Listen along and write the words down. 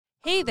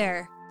Hey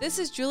there, this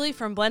is Julie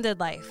from Blended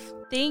Life.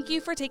 Thank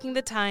you for taking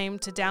the time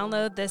to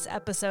download this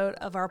episode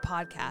of our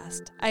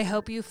podcast. I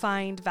hope you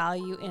find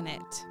value in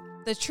it.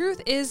 The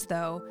truth is,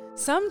 though,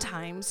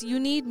 sometimes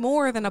you need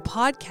more than a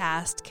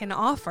podcast can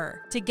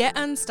offer to get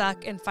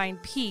unstuck and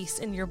find peace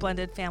in your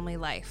blended family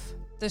life.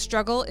 The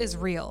struggle is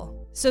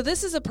real. So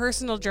this is a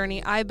personal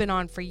journey I've been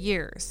on for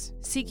years,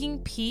 seeking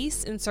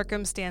peace in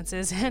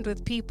circumstances and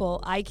with people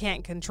I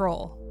can't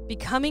control.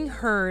 Becoming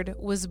Heard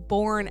was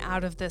born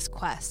out of this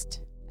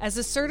quest. As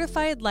a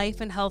certified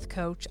life and health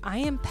coach, I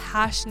am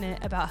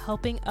passionate about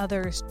helping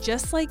others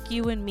just like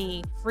you and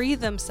me free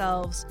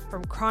themselves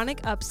from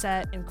chronic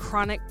upset and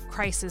chronic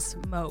crisis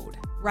mode.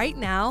 Right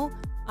now,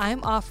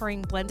 I'm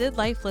offering Blended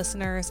Life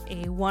listeners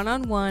a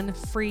one-on-one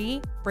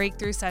free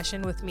breakthrough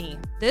session with me.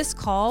 This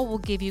call will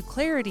give you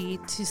clarity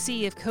to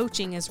see if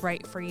coaching is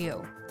right for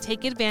you.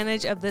 Take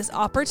advantage of this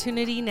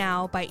opportunity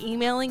now by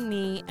emailing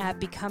me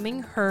at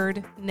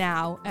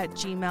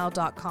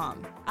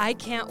becomingheardnow@gmail.com. I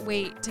can't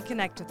wait to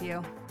connect with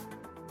you.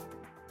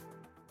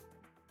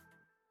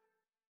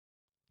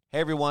 Hey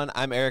everyone,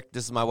 I'm Eric.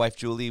 This is my wife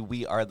Julie.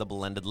 We are the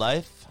Blended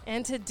Life.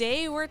 And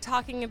today we're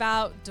talking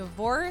about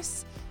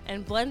divorce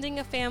and blending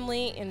a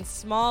family in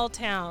small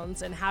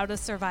towns and how to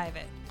survive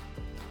it.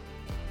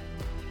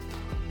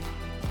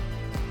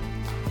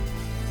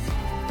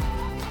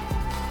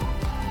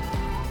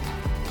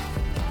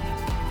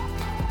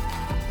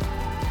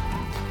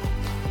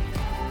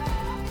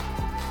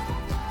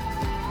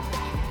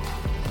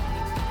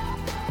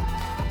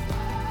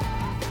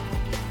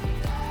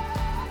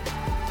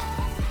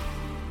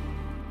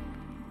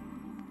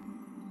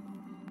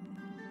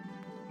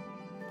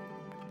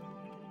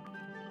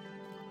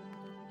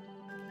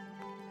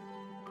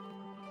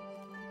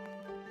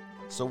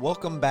 So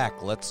welcome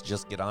back. Let's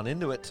just get on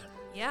into it.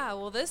 Yeah,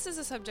 well, this is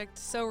a subject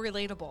so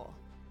relatable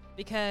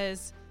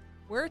because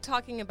we're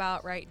talking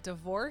about,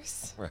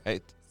 divorce.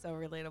 Right. So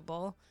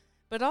relatable.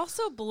 But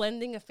also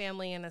blending a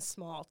family in a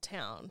small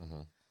town.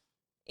 Mm-hmm.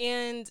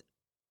 And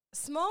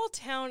small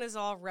town is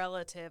all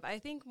relative. I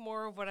think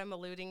more of what I'm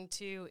alluding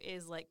to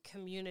is like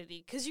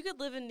community. Because you could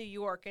live in New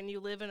York and you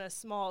live in a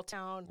small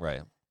town.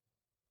 Right.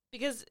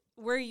 Because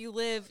where you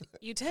live,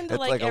 you tend to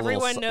It's like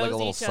everyone knows like a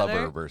little each other.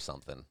 suburb or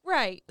something.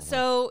 Right. Mm-hmm.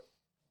 So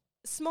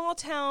small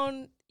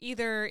town,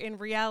 either in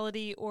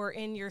reality or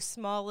in your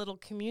small little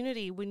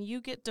community, when you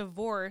get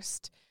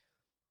divorced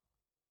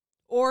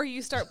or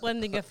you start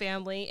blending a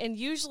family, and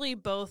usually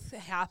both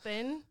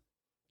happen,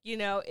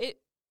 it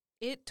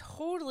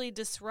totally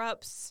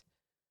disrupts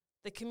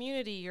the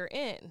community you're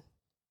in.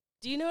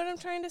 Do you know what I'm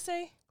trying to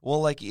say?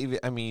 Well,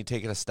 you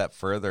take it a step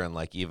further and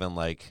even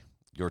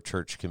your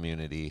church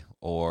community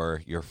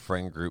or your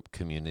friend group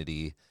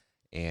community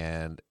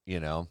and,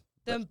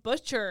 The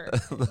butcher.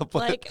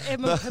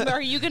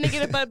 Are you going to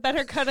get a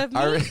better cut of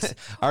meat?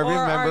 I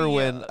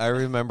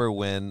remember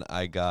when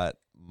I got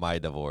my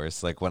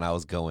divorce, when I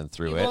was going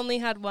through it. You've only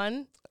had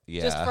one?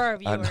 Yeah. Just for our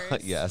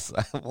viewers. Yes,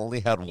 I've only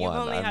had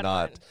one.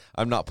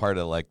 I'm not part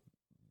of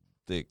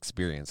the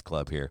experience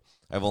club here.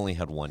 I've only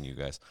had one, you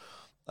guys.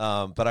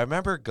 But I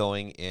remember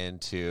going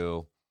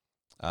into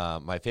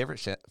my favorite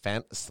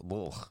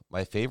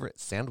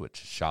sandwich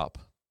shop,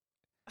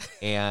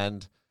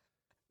 and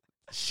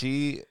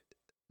she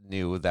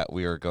knew that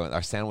we were going.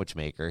 Our sandwich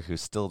maker,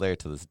 who's still there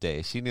to this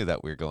day, she knew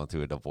that we were going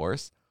through a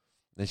divorce,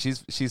 and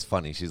she's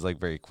funny. She's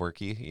very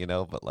quirky,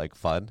 but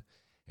fun.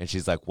 And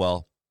she's like,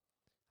 "Well,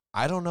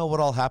 I don't know what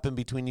all happened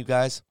between you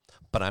guys,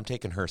 but I'm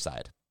taking her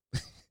side.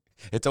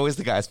 It's always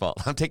the guy's fault.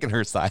 I'm taking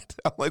her side."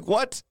 I'm like,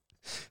 "What?"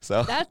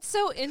 So that's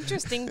so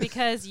interesting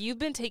because you've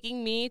been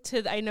taking me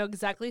to, I know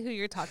exactly who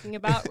you're talking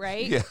about,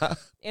 right? Yeah.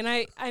 And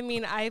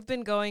I've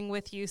been going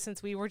with you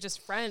since we were just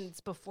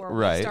friends before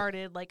right. we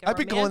started I've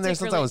been going there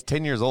since I was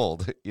 10 years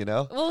old,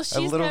 Well,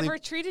 she's never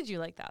treated you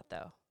like that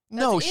though.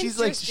 No, she's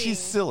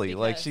silly.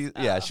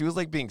 Because, she was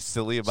being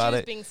silly about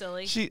it. Being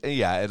silly.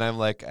 And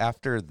I'm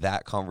after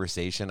that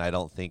conversation, I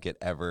don't think it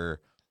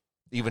ever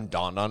even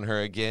dawned on her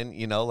again,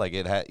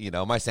 it had,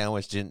 my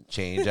sandwich didn't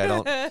change. I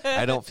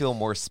don't feel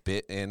more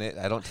spit in it.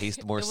 I don't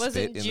taste more spit in it.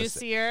 It wasn't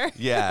juicier.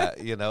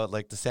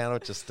 The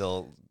sandwich is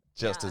still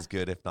just as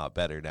good, if not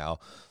better now.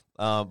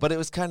 But it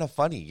was kind of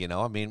funny,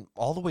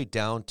 all the way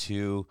down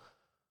to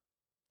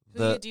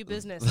who you do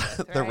business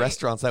with, the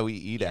restaurants that we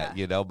eat at,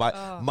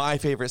 my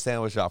favorite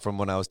sandwich shop from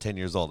when I was 10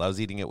 years old. I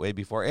was eating it way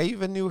before I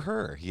even knew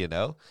her,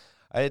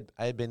 I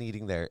had been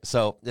eating there.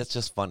 So it's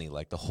just funny,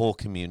 the whole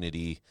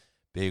community,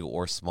 big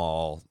or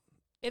small.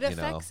 It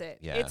affects it.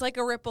 Yeah. It's like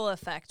a ripple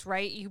effect,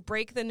 right? You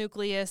break the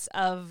nucleus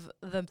of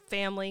the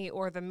family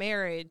or the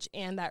marriage,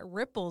 and that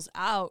ripples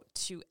out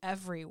to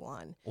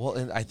everyone. Well,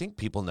 and I think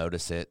people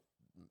notice it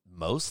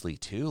mostly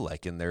too,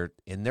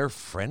 in their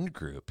friend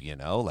group,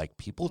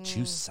 people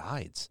choose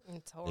sides.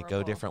 It's horrible. They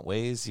go different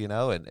ways,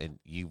 and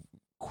you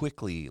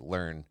quickly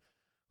learn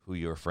who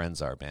your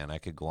friends are, man. I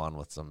could go on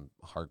with some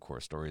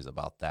hardcore stories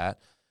about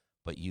that.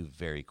 But you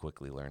very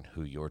quickly learn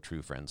who your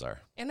true friends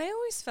are. And I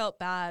always felt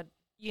bad,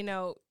 you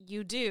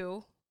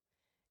do.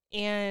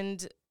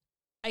 And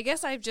I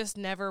guess I've just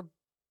never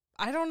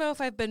I don't know if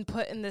I've been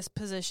put in this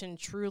position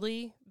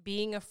truly,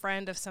 being a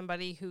friend of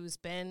somebody who's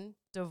been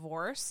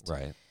divorced.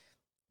 Right.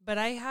 But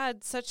I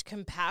had such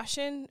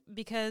compassion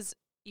because,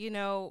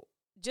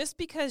 just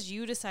because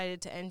you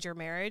decided to end your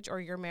marriage or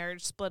your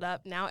marriage split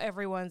up, now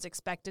everyone's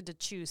expected to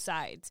choose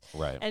sides.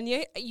 Right. And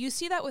you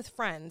see that with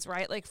friends,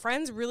 right? Like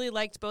friends really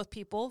liked both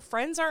people.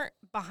 Friends aren't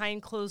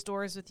behind closed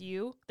doors with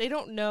you. They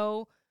don't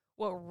know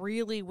what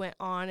really went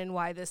on and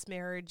why this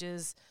marriage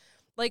is.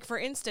 Like, for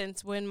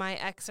instance, when my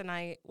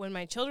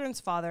children's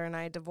father and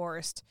I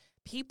divorced,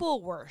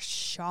 people were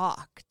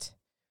shocked.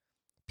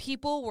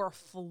 People were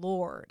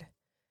floored.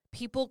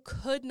 People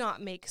could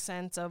not make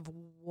sense of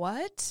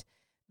what,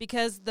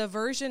 because the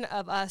version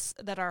of us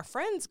that our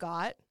friends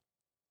got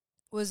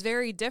was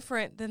very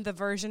different than the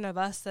version of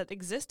us that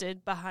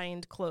existed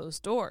behind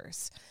closed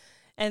doors.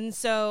 And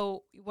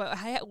so what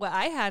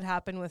I had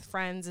happen with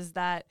friends is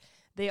that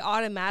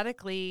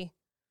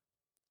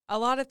a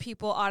lot of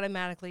people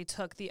automatically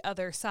took the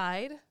other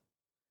side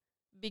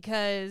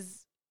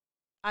because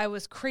I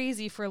was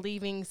crazy for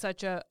leaving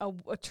such a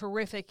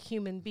terrific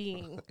human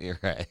being. You're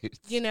right.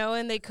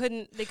 And they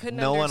couldn't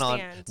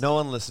understand. No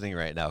one listening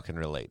right now can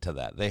relate to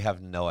that. They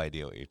have no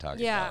idea what you're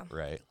talking about,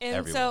 right? And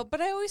Everyone.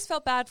 but I always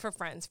felt bad for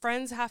friends.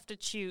 Friends have to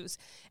choose,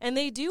 and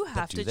they do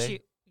have to choose.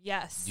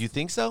 Yes. Do you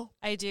think so?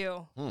 I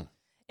do.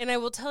 And I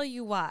will tell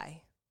you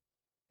why.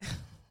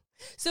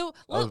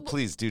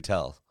 Please do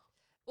tell.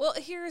 Well,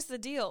 here's the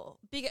deal.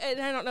 And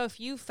I don't know if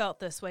you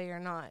felt this way or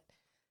not.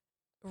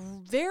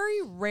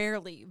 Very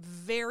rarely,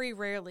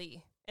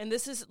 and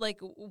this is like,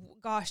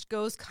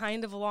 goes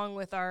kind of along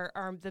with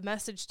the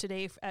message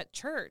today at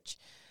church.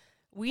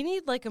 We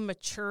need like a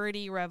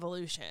maturity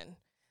revolution,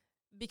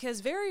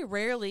 because very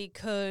rarely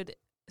could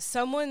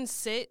someone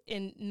sit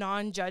in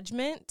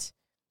non-judgment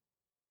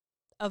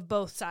of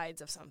both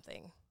sides of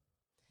something.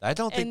 I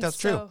don't think that's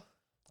true.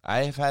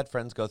 I have had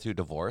friends go through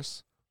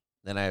divorce,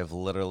 and I have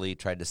literally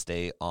tried to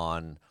stay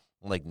on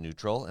like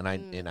neutral, and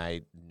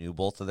I knew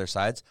both of their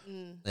sides,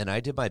 and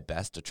I did my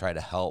best to try to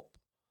help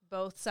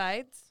both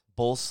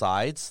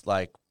sides,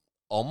 like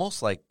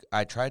almost like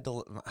I tried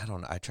to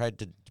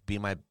be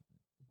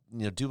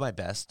do my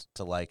best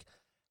to like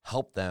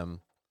help them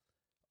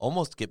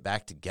almost get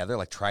back together,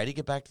 like try to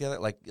get back together,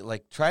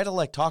 like try to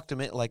like talk to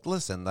me, like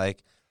listen,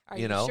 like are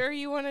you sure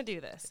you want to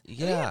do this?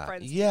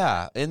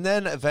 Yeah. And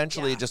then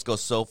eventually it just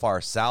goes so far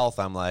south,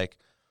 I'm like,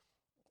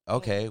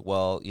 okay,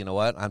 well, you know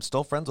what? I'm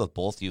still friends with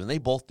both of you. And they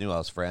both knew I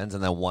was friends.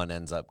 And then one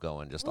ends up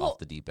going just off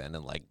the deep end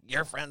and like,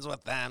 you're friends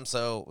with them.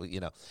 So,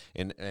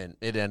 and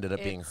it ended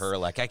up being her.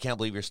 Like, I can't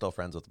believe you're still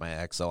friends with my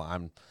ex. So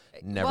I'm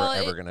never,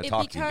 ever going to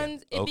talk to you again.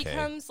 It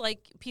becomes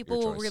like people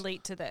will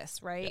relate to this,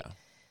 right? Yeah.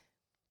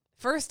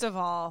 First of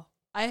all,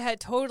 I had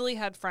totally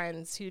had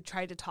friends who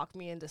tried to talk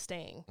me into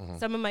staying. Mm-hmm.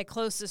 Some of my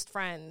closest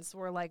friends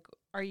were like,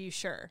 are you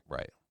sure?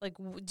 Right. Like,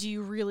 do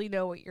you really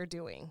know what you're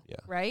doing? Yeah.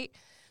 Right.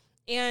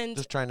 And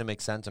just trying to make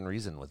sense and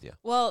reason with you.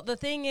 Well, the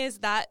thing is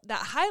that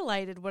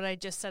highlighted what I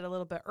just said a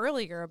little bit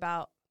earlier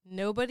about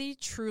nobody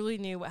truly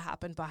knew what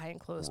happened behind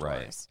closed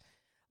doors.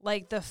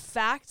 Like the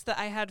fact that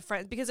I had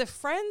friends, because if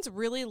friends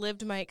really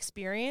lived my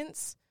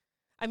experience,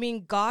 I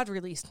mean, God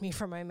released me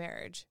from my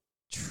marriage.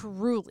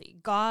 Truly,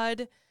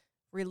 God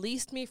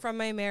released me from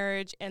my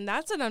marriage. And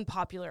that's an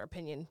unpopular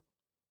opinion.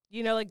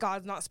 Like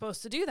God's not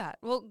supposed to do that.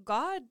 Well,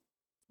 God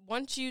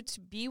wants you to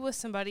be with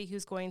somebody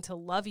who's going to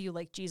love you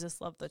like Jesus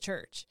loved the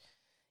church.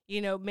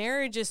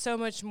 Marriage is so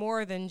much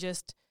more than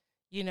just,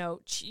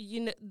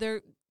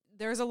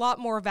 there's a lot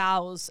more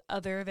vows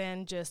other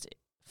than just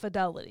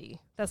fidelity.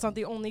 That's not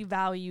the only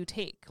vow you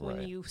take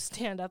when you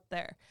stand up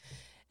there.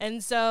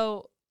 And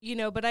so,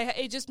 but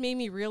it just made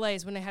me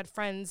realize when I had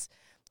friends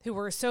who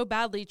were so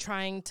badly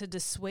trying to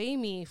dissuade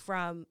me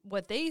from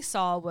what they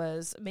saw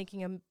was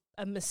making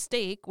a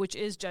mistake, which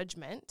is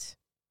judgment,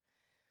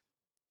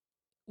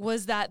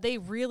 was that they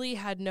really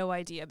had no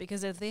idea.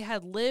 Because if they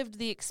had lived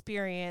the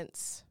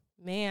experience,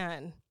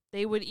 man,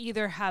 they would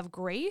either have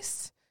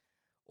grace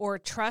or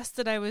trust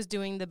that I was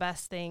doing the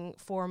best thing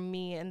for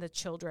me and the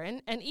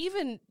children. And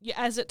even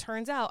as it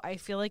turns out, I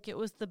feel like it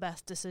was the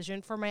best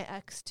decision for my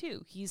ex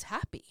too. He's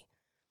happy.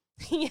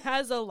 He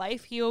has a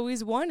life he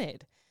always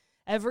wanted.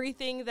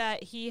 Everything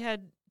that he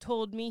had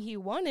told me he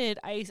wanted,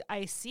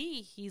 I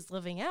see he's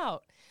living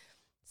out.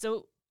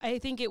 So I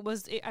think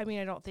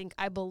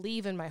I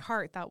believe in my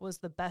heart that was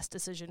the best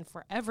decision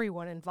for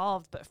everyone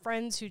involved. But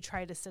friends who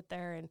try to sit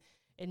there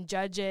and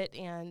judge it,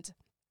 and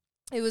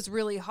it was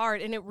really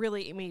hard, and it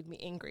made me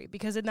angry,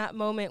 because in that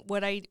moment,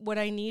 what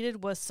I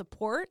needed was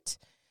support.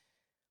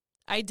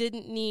 I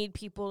didn't need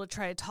people to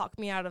try to talk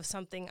me out of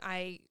something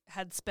I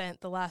had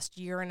spent the last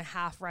year and a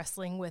half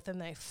wrestling with,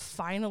 and I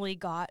finally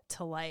got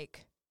to I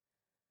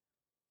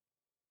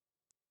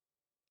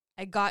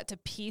got to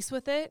peace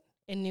with it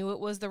and knew it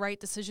was the right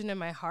decision in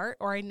my heart,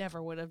 or I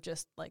never would have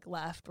just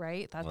left,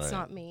 right? That's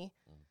not me.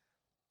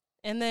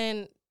 And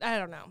then I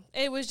don't know.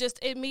 It was just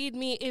it made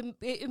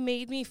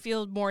me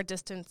feel more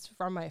distance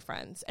from my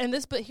friends.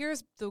 But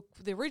here's the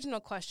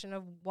original question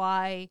of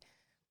why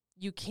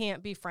you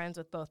can't be friends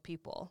with both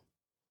people.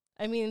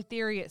 I mean, in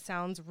theory, it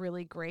sounds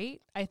really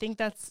great. I think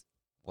that's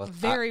Well,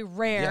 very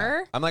rare.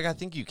 Yeah. I'm like, I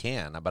think you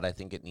can, but I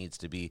think it needs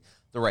to be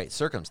the right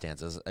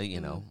circumstances,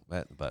 know,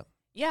 but.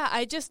 Yeah,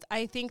 I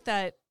think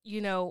that,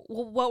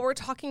 what we're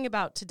talking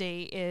about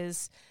today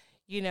is,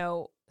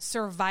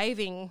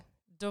 surviving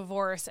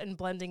divorce and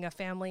blending a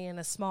family in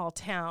a small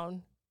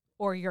town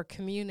or your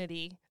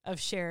community of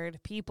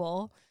shared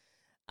people.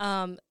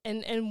 And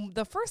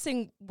the first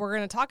thing we're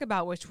going to talk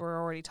about, which we're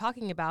already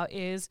talking about,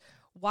 is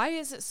why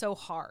is it so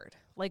hard?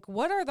 Like,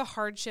 what are the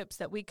hardships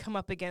that we come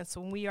up against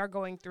when we are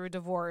going through a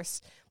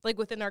divorce, like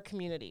within our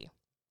community?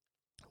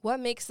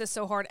 What makes this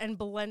so hard? And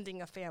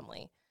blending a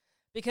family,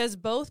 because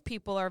both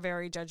people are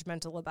very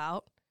judgmental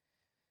about.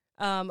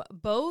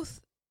 Both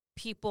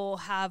people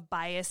have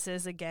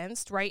biases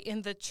against, right?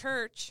 In the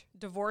church,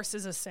 divorce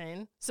is a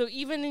sin. So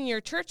even in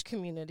your church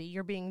community,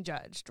 you're being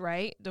judged,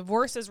 right?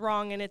 Divorce is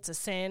wrong and it's a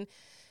sin.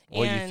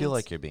 Well, you feel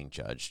like you're being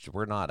judged.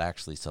 We're not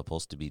actually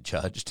supposed to be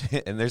judged.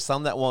 And there's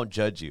some that won't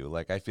judge you.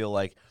 Like, I feel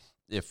like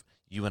if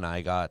you and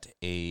I got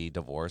a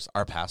divorce,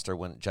 our pastor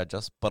wouldn't judge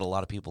us, but a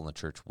lot of people in the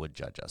church would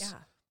judge us. Yeah.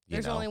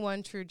 There's only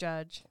one true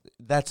judge.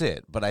 That's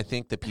it. But I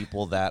think the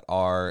people that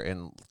are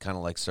in kind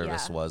of like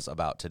service was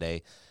about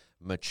today,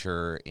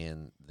 mature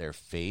in their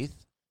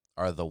faith,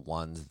 are the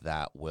ones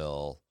that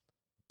will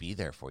be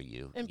there for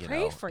you. And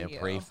pray for you. And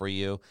pray for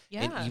you.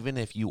 Yeah. And even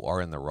if you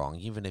are in the wrong,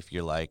 even if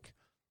you're like,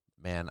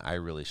 man, I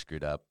really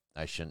screwed up,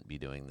 I shouldn't be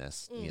doing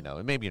this,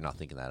 and maybe you're not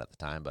thinking that at the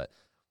time, but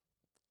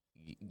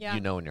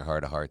in your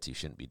heart of hearts, you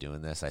shouldn't be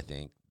doing this. I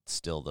think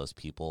still those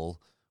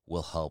people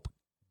will help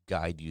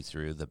guide you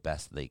through the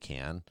best they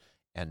can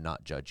and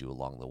not judge you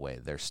along the way.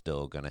 They're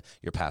still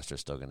your pastor's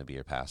still gonna be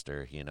your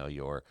pastor,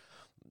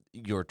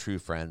 your true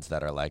friends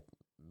that are like,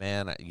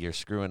 man, you're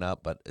screwing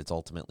up, but it's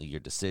ultimately your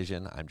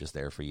decision. I'm just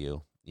there for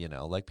you.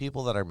 Like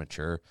people that are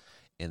mature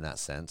in that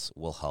sense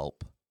will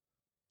help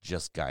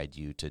just guide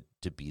you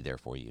to be there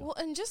for you. Well,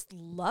 and just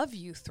love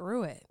you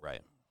through it.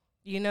 Right.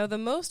 The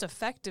most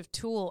effective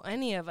tool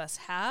any of us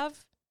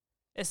have,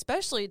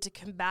 especially to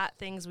combat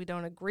things we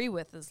don't agree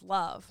with, is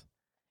love.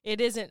 It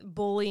isn't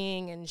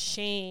bullying and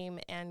shame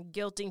and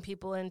guilting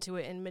people into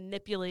it and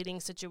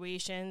manipulating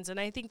situations. And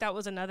I think that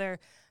was another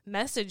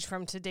message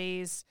from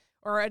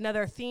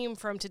another theme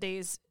from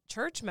today's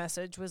church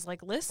message was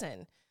like,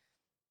 listen,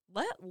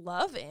 let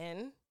love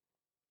in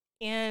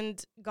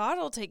and God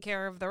will take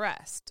care of the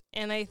rest.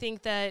 And I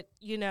think that,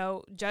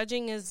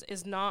 judging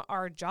is not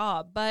our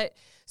job. But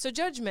so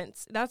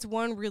judgments, that's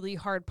one really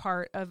hard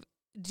part of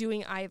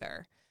doing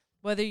either.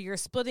 Whether you're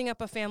splitting up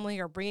a family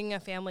or bringing a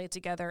family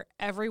together,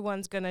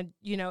 everyone's going to,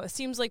 it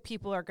seems like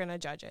people are going to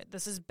judge it.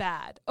 This is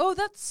bad. Oh,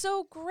 that's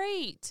so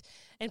great.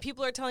 And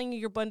people are telling you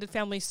your blended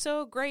family's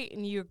so great.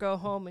 And you go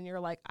home and you're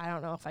like, I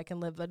don't know if I can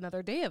live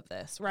another day of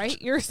this,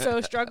 right? You're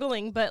so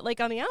struggling. But like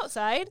on the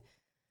outside,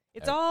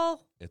 it's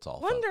all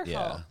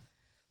wonderful.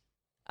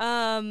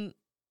 Yeah.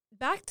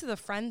 Back to the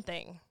friend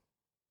thing.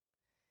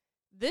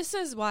 This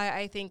is why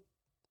I think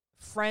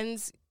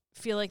friends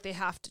feel like they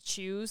have to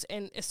choose.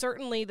 And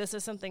certainly this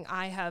is something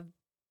I have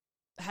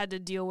had to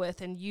deal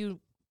with and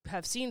you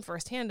have seen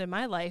firsthand in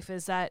my life,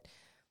 is that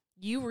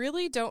you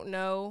really don't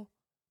know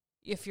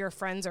if your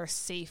friends are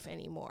safe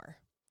anymore.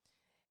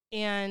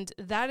 And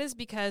that is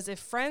because if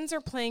friends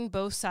are playing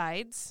both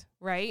sides,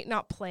 right?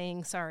 Not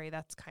playing, sorry,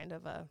 that's kind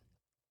of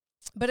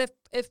but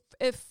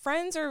if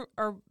friends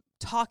are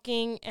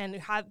talking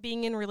and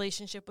being in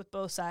relationship with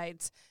both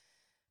sides,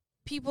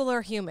 people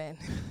are human.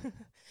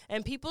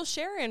 And people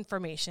share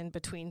information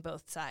between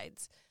both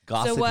sides.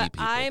 Gossipy so what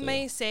I do.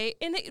 may say,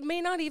 and it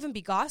may not even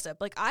be gossip.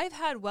 Like I've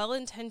had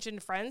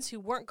well-intentioned friends who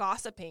weren't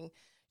gossiping,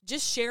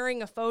 just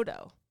sharing a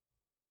photo.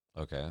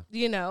 Okay.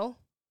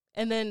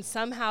 And then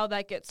somehow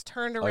that gets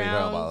turned around. Oh, you're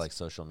talking about like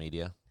social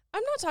media?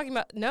 I'm not talking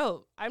about,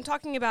 no. I'm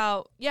talking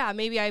about,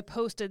 maybe I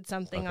posted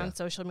something on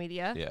social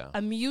media. Yeah.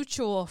 A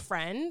mutual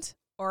friend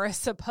or a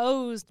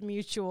supposed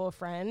mutual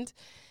friend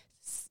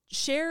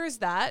shares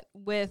that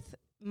with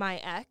my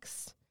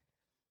ex.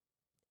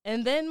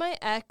 And then my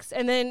ex,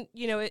 and then,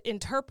 it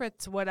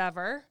interprets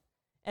whatever,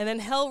 and then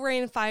hell,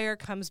 rain, fire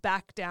comes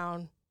back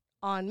down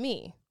on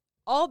me,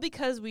 all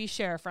because we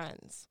share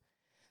friends.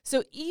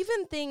 So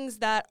even things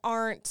that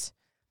aren't,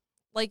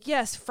 like,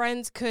 yes,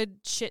 friends could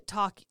shit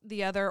talk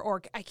the other,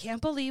 or I can't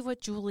believe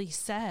what Julie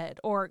said,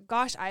 or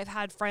gosh, I've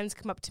had friends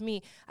come up to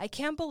me, I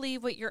can't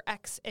believe what your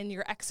ex and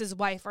your ex's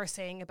wife are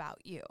saying about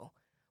you,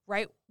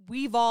 right?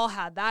 We've all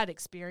had that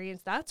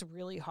experience. That's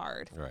really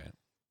hard. Right.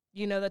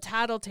 The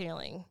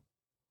tattletaling.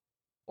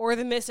 Or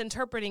the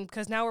misinterpreting,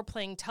 because now we're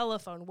playing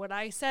telephone. What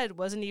I said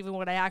wasn't even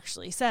what I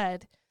actually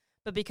said,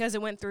 but because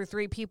it went through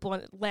 3 people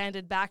and it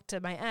landed back to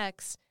my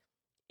ex,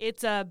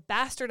 it's a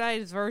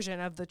bastardized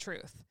version of the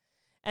truth.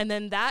 And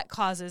then that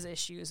causes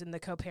issues in the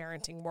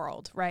co-parenting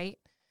world, right?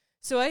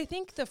 So I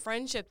think the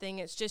friendship thing,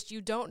 it's just you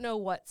don't know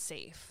what's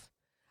safe.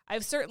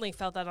 I've certainly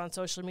felt that on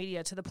social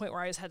media to the point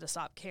where I just had to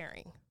stop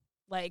caring.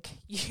 Like,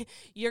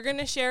 you're going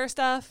to share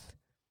stuff,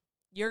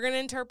 you're going to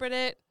interpret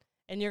it,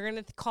 and you're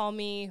going to call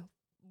me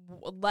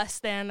less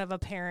than of a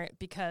parent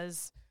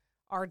because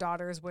our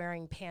daughter's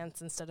wearing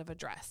pants instead of a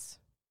dress.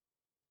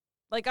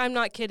 Like, I'm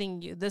not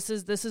kidding you. This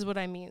is what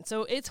I mean.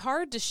 So it's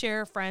hard to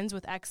share friends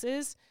with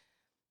exes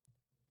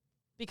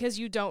because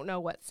you don't know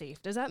what's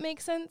safe. Does that make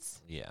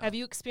sense? Yeah. Have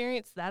you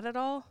experienced that at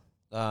all?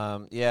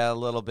 Yeah, a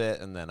little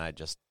bit, and then I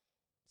just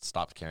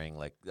stopped caring.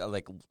 Like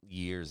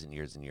years and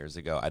years and years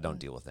ago, I don't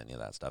deal with any of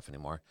that stuff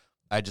anymore.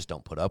 I just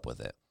don't put up with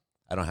it.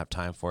 I don't have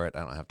time for it. I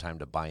don't have time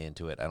to buy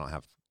into it. I don't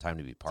have time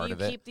to be part of it.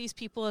 Do you keep these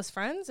people as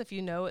friends if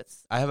you know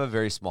it's... I have a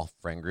very small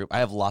friend group. I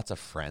have lots of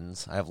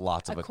friends. I have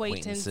lots of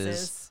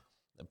acquaintances.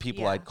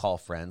 People I'd call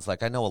friends.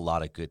 Like, I know a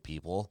lot of good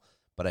people,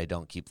 but I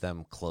don't keep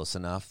them close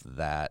enough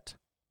that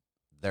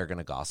they're going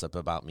to gossip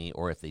about me,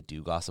 or if they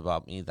do gossip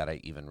about me, that I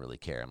even really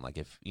care. I'm like,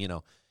 if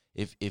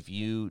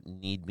you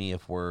need me,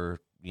 if we're,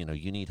 you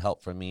need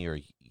help from me, or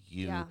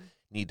you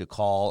need to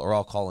call, or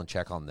I'll call and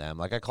check on them.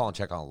 Like, I call and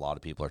check on a lot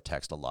of people or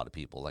text a lot of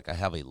people. Like, I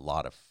have a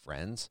lot of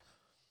friends,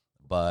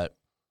 but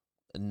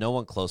no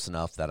one close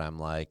enough that I'm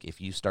like,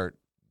 if you start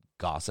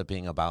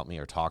gossiping about me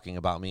or talking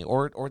about me,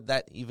 or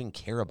that even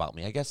care about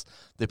me, I guess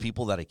the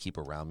people that I keep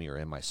around me or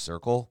in my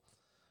circle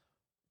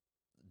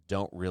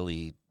don't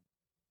really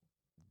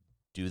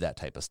do that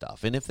type of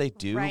stuff. And if they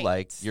do,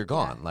 like, you're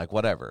gone, like,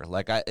 whatever.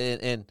 Like,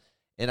 and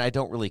I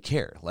don't really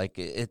care. Like,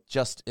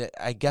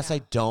 I guess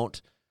I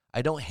don't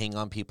hang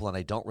on people, and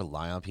I don't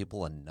rely on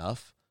people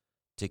enough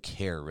to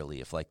care really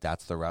if, like,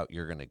 that's the route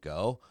you're going to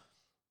go.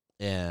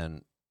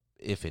 And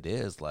if it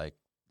is, like,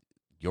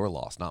 your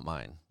loss, not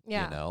mine.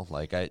 Yeah.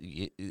 Like,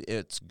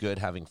 it's good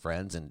having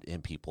friends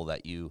and people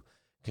that you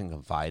can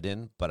confide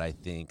in, but I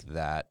think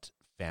that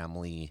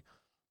family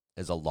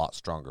is a lot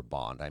stronger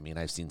bond. I mean,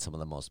 I've seen some of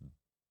the most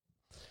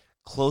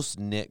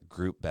close-knit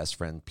group best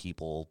friend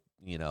people,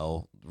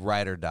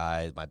 ride or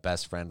die, my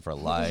best friend for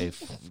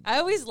life. I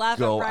always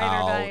laugh at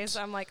ride or dies.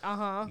 I'm like,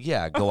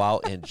 Yeah, go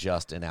out in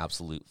just an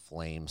absolute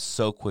flame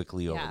so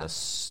quickly over the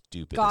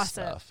stupidest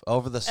stuff.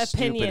 Over the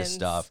stupidest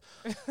stuff.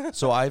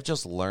 So I've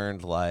just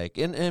learned, like,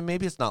 and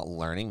maybe it's not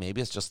learning,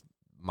 maybe it's just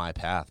my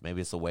path.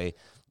 Maybe it's the way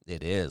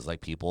it is.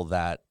 Like, people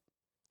that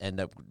end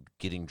up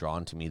getting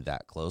drawn to me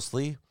that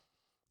closely,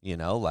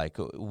 like,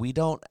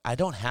 I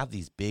don't have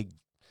these big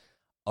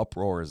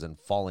uproars and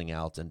falling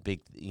outs and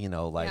big,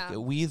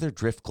 we either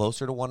drift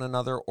closer to one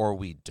another or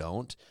we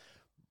don't,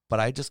 but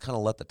I just kind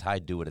of let the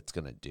tide do what it's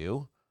going to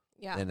do.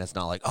 Yeah. And it's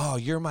not like, oh,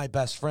 you're my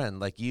best friend.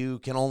 Like, you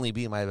can only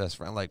be my best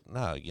friend. Like,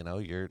 no,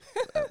 you're,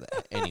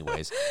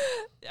 anyways.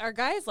 Are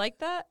guys like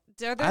that?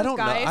 Are there I don't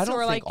guys know. I don't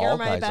who are think like, you're all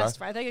my guys best are.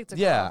 friend? I think it's a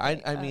yeah.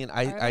 girl I mean,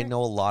 I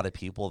know a lot of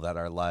people that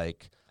are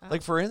like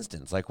for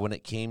instance, like, when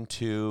it came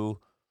to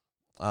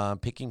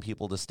picking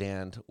people to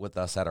stand with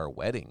us at our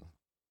wedding,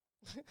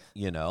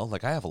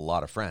 like, I have a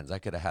lot of friends. I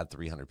could have had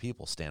 300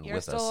 people stand with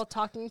us. You're still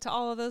talking to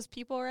all of those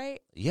people,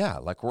 right? Yeah,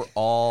 like, we're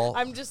all...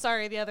 I'm just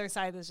sorry. The other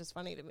side is just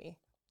funny to me.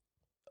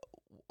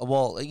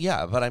 Well,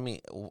 yeah, but I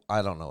mean,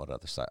 I don't know what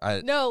other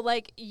side. No,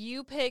 like,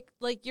 you pick,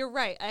 like, you're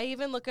right. I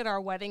even look at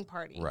our wedding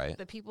party. Right.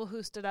 The people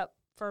who stood up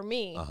for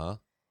me. Uh-huh.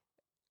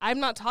 I'm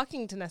not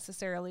talking to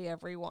necessarily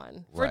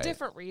everyone for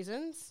different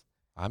reasons.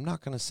 I'm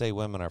not going to say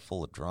women are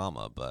full of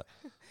drama, but...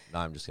 No,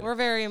 I'm just kidding. We're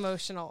very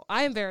emotional.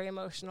 I am very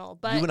emotional,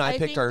 but you and I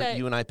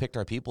picked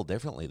our people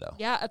differently, though.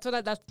 Yeah,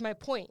 that's my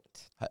point.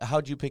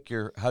 How'd you pick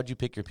your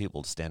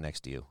people to stand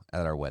next to you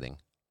at our wedding?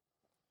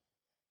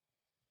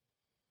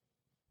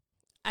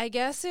 I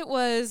guess it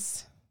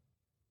was,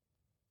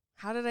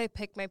 how did I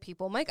pick my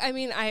people? Mike, I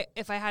mean,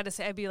 if I had to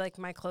say, I'd be like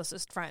my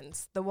closest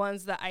friends, the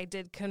ones that I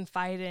did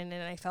confide in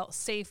and I felt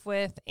safe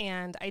with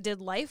and I did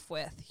life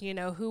with.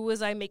 Who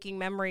was I making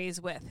memories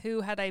with?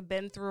 Who had I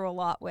been through a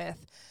lot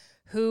with?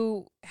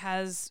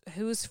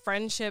 Whose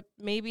friendship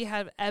maybe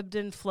had ebbed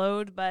and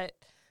flowed, but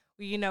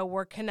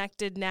we're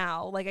connected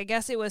now. Like, I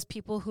guess it was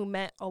people who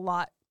meant a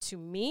lot to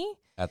me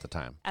at the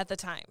time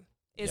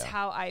is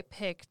how I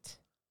picked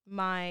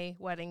my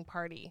wedding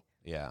party.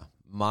 Yeah.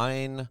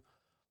 Mine,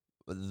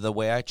 the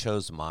way I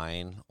chose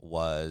mine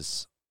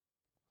was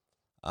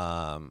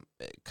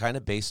kind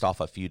of based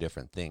off a few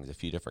different things, a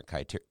few different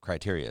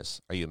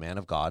criterias. Are you a man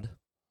of God?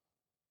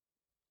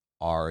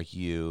 Are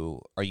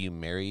you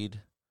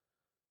married?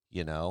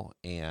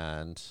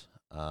 And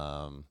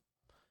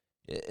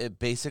it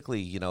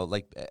basically,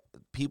 like,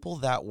 people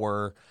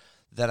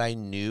that I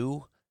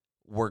knew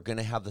were going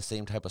to have the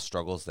same type of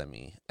struggles than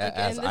me,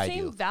 as I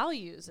do.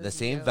 The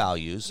same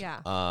values.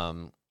 Yeah.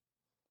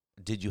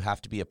 Did you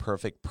have to be a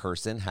perfect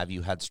person? Have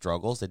you had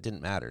struggles? It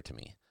didn't matter to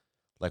me.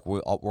 Like,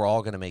 we're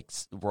all going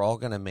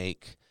to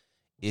make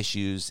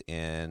issues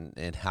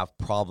and have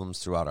problems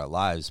throughout our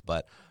lives,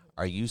 but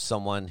are you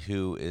someone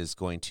who is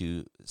going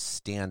to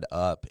stand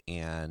up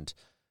and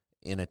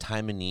in a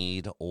time of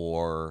need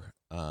or,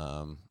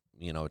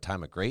 a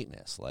time of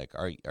greatness? Like,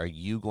 are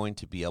you going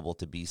to be able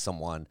to be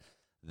someone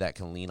that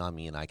can lean on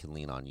me and I can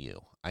lean on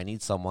you? I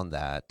need someone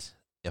that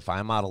if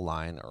I'm out of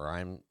line or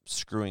I'm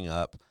screwing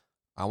up,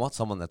 I want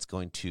someone that's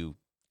going to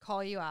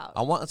call you out.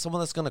 I want someone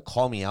that's going to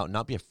call me out and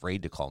not be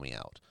afraid to call me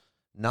out.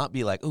 Not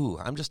be like, ooh,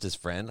 I'm just his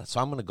friend, so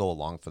I'm going to go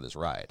along for this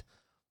ride.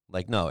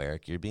 Like, no,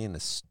 Eric, you're being a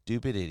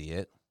stupid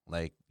idiot.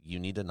 Like, you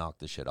need to knock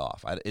this shit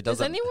off. It Does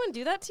doesn't. anyone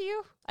do that to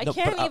you? I No,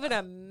 can't but, even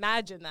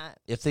imagine that.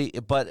 If they,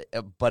 but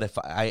if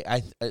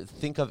I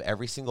think of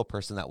every single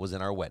person that was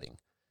in our wedding,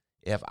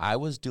 if I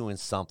was doing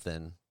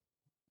something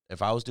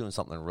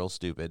real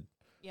stupid,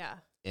 Yeah.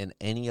 and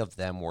any of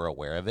them were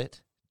aware of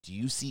it, do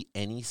you see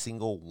any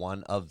single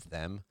one of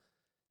them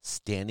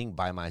standing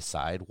by my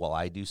side while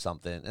I do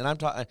something? And I'm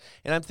talking,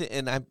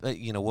 and I'm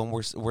you know, when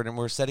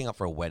we're setting up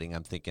for a wedding,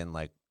 I'm thinking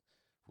like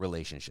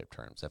relationship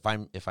terms.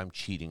 If I'm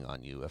cheating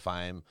on you, if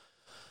I'm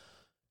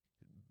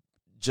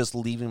just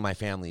leaving my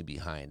family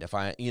behind, if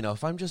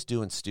I'm just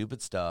doing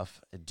stupid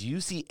stuff, do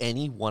you see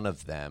any one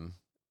of them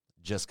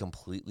just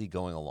completely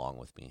going along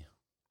with me?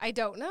 I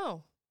don't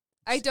know.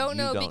 You I don't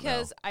know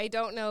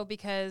know.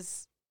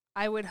 because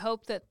I would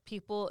hope that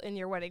people in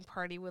your wedding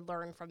party would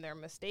learn from their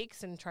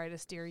mistakes and try to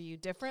steer you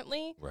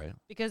differently. Right.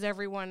 Because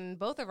everyone in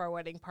both of our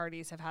wedding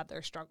parties have had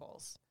their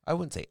struggles. I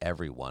wouldn't say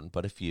everyone,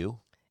 but a few.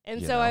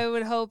 And You so know. I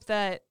would hope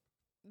that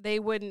they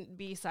wouldn't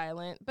be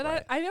silent. But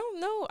Right. I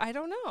don't know. I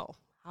don't know.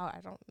 I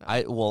don't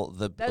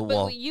know. But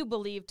what you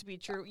believe to be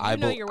true. You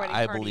know your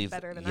wedding party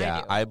better than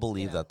I do. I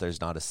believe that there's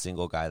not a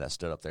single guy that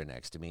stood up there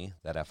next to me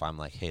that if I'm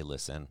like, hey,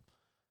 listen,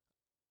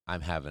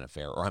 I'm having an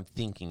affair or I'm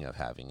thinking of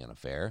having an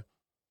affair,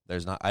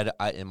 there's not,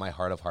 I in my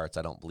heart of hearts,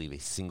 I don't believe a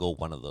single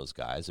one of those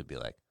guys would be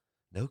like,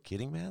 no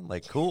kidding, man.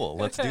 Like, cool,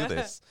 let's do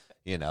this.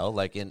 You know,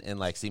 like, and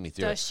like, see me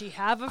through Does she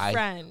have a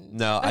friend?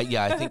 No, I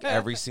think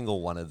every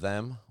single one of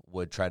them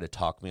would try to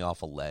talk me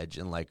off a ledge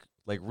and like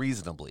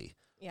reasonably.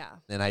 Yeah.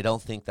 And I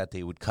don't think that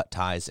they would cut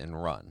ties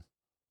and run,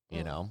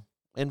 you know,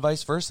 and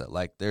vice versa.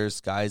 Like there's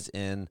guys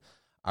in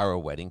our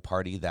wedding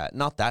party that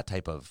not that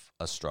type of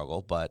a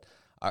struggle, but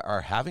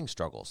are having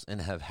struggles and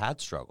have had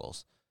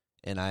struggles.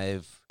 And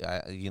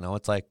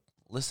it's like,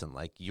 listen,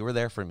 like you were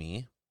there for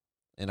me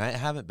and I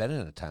haven't been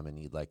in a time of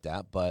need like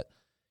that, but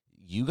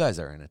you guys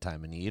are in a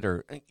time of need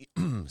or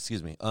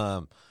excuse me.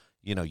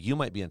 You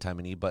might be in time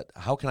of need, but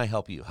how can I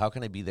help you? How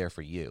can I be there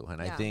for you?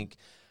 And Yeah.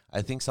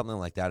 I think something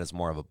like that is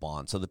more of a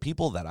bond. So the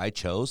people that I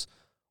chose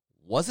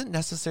wasn't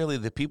necessarily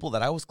the people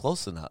that I was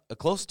close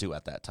to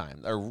at that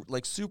time, or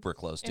like super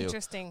close to.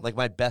 Interesting. Like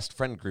my best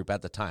friend group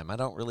at the time. I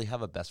don't really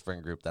have a best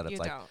friend group that it's You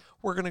like don't.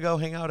 we're gonna go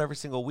hang out every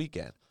single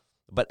weekend.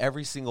 But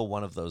every single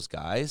one of those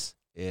guys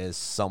is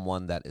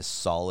someone that is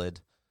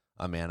solid,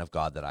 a man of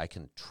God that I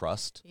can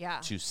trust Yeah.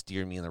 to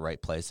steer me in the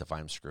right place if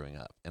I'm screwing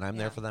up, and I'm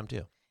Yeah. there for them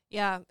too.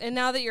 Yeah. And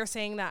now that you're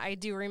saying that, I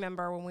do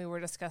remember when we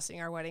were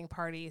discussing our wedding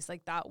parties,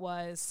 like that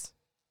was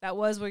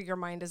where your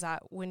mind is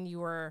at when you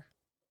were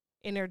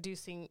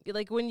introducing,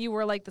 like when you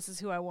were like, this is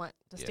who I want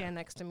to stand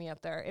next to me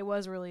up there. It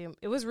was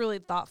really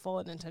thoughtful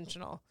and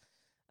intentional.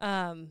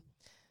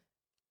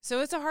 So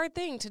it's a hard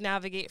thing to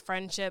navigate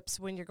friendships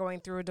when you're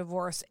going through a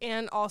divorce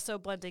and also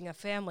blending a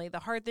family. The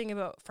hard thing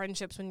about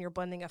friendships when you're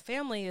blending a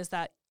family is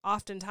that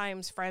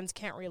oftentimes friends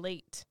can't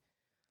relate.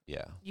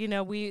 Yeah. You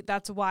know,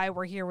 that's why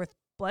we're here with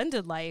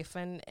Blended Life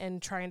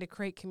and trying to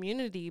create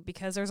community,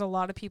 because there's a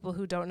lot of people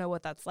who don't know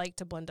what that's like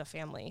to blend a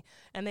family,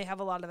 and they have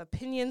a lot of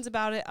opinions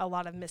about it, a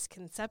lot of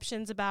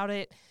misconceptions about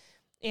it.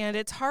 And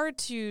it's hard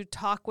to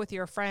talk with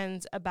your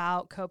friends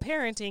about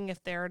co-parenting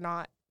if they're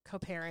not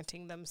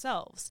co-parenting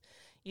themselves,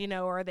 you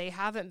know, or they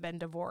haven't been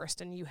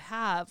divorced and you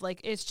have. Like,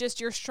 it's just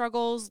your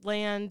struggles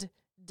land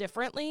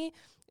differently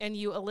and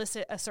you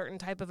elicit a certain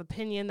type of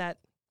opinion that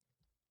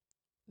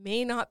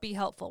may not be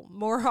helpful.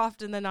 More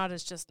often than not,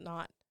 it's just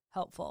not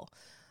helpful.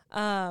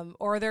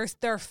 Or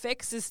their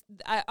fix is,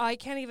 I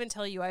can't even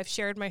tell you, I've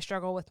shared my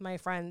struggle with my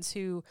friends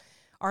who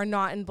are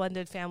not in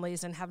blended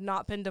families and have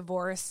not been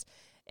divorced,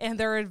 and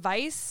their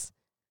advice,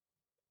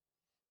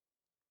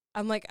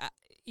 I'm like,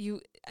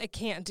 I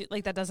can't do,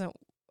 like, that doesn't,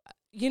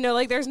 you know,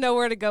 like there's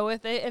nowhere to go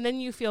with it. And then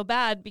you feel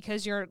bad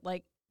because you're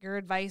like, your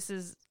advice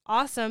is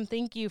awesome.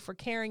 Thank you for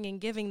caring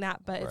and giving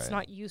that, but it's Right.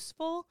 not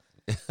useful.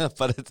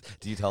 But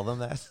do you tell them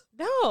that?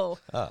 No.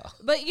 Oh.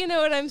 But you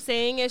know what I'm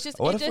saying? It's just,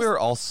 What if we were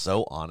all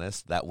so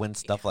honest that when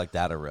stuff like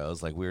that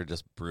arose, like we were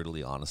just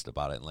brutally honest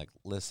about it and like,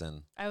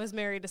 listen, I was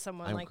married to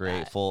someone I'm like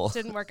grateful. that.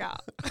 Didn't work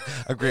out.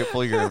 I'm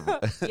grateful you're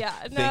Yeah.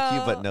 thank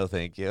you, but no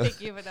thank you.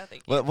 Thank you, but no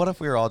thank you. What if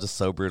we were all just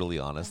so brutally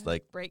honest,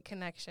 like Break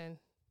connection.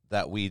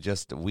 that we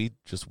just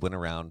went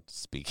around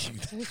speaking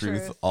the Truth.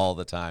 truth all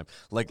the time,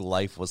 like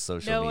life was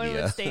social No one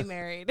media, would stay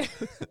married.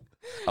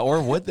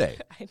 or would they?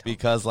 I don't.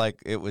 Because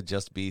like it would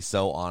just be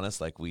so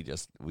honest. Like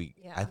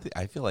Yeah.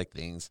 I feel like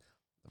things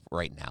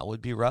right now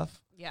would be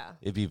rough. Yeah.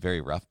 It'd be very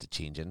rough to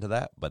change into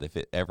that. But if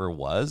it ever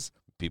was,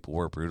 people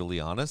were brutally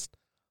honest,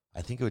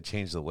 I think it would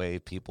change the way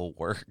people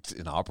worked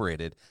and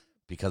operated,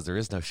 because there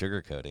is no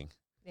sugarcoating.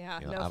 Yeah.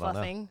 You know, No I don't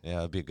fluffing. know. Yeah,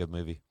 it'd be a good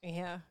movie.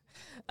 Yeah.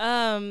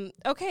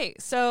 Okay.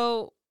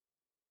 So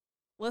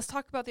let's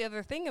talk about the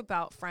other thing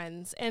about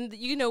friends. And,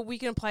 you know, we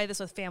can apply this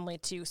with family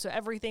too. So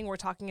everything we're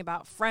talking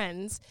about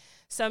friends,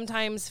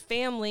 sometimes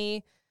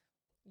family,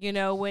 you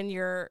know,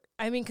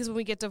 because when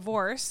we get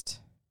divorced,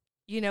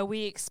 you know,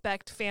 we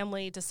expect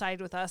family to side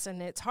with us.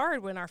 And it's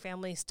hard when our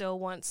family still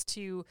wants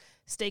to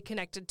stay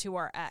connected to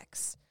our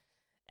ex.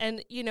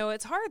 And, you know,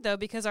 it's hard though,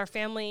 because our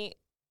family,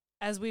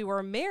 as we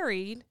were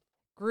married,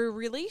 grew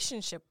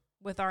relationship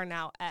with our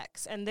now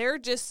ex, and they're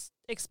just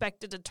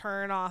expected to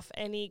turn off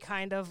any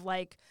kind of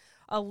like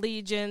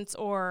allegiance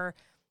or,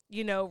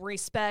 you know,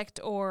 respect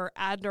or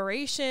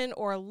adoration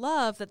or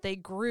love that they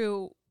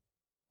grew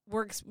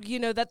works, you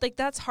know, that like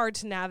that's hard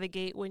to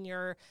navigate when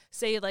you're,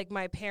 say, like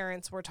my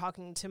parents were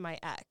talking to my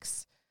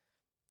ex.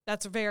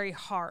 That's very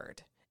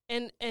hard.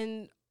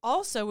 And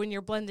also when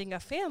you're blending a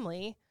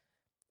family,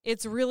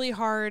 it's really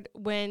hard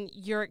when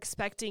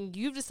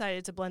you've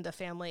decided to blend a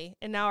family,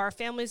 and now our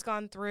family's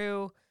gone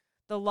through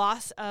the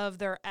loss of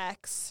their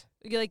ex,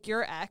 like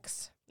your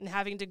ex, and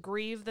having to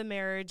grieve the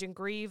marriage and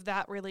grieve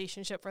that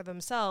relationship for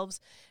themselves.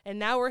 And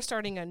now we're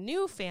starting a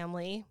new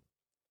family,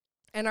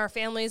 and our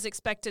family is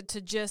expected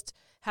to just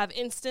have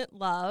instant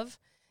love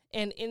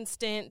and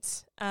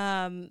instant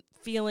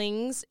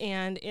feelings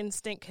and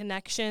instant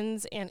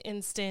connections and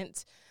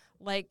instant,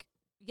 like,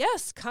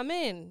 yes, come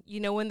in, you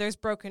know, when there's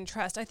broken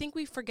trust. I think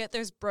we forget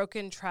there's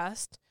broken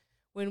trust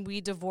when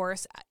we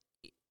divorce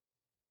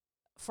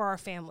for our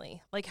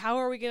family. Like, how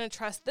are we going to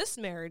trust this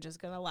marriage is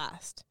going to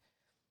last?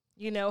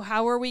 You know,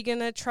 how are we going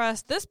to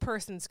trust this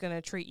person's going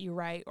to treat you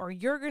right, or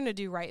you're going to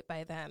do right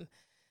by them?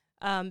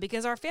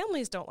 Because our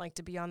families don't like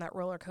to be on that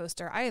roller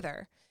coaster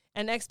either.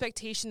 An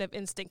expectation of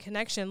instant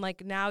connection,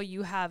 like now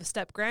you have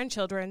step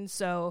grandchildren,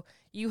 so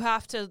you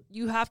have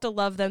to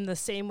love them the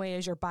same way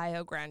as your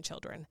bio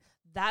grandchildren.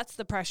 That's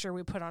the pressure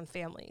we put on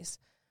families.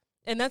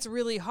 And that's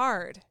really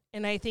hard.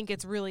 And I think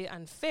it's really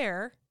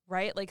unfair,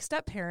 right? Like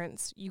step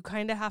parents, you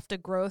kind of have to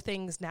grow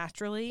things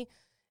naturally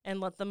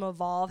and let them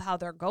evolve how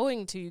they're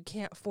going to. You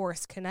can't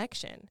force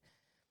connection.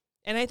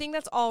 And I think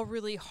that's all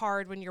really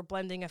hard when you're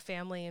blending a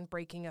family and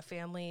breaking a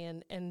family,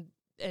 and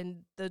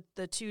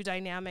the two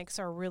dynamics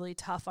are really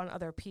tough on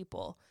other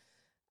people.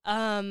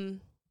 The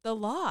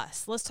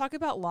loss. Let's talk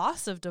about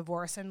loss of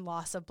divorce and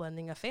loss of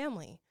blending a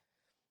family.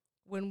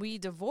 When we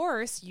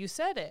divorce, you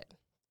said it,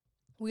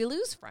 we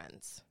lose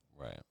friends.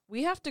 Right.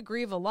 We have to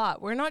grieve a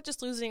lot. We're not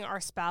just losing our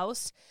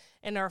spouse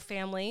and our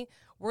family.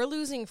 We're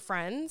losing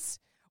friends.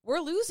 We're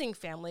losing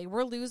family.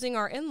 We're losing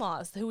our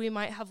in-laws who we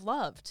might have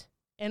loved,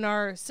 and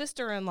our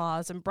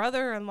sister-in-laws and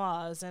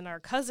brother-in-laws and our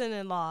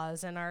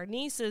cousin-in-laws and our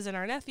nieces and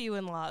our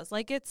nephew-in-laws.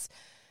 Like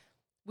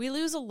we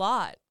lose a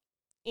lot,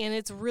 and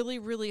it's really,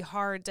 really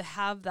hard to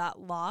have that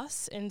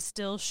loss and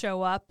still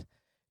show up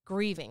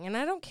grieving. And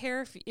I don't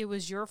care if it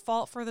was your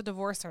fault for the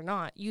divorce or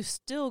not, you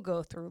still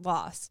go through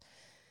loss.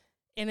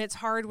 And it's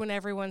hard when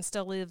everyone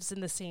still lives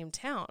in the same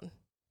town,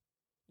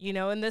 you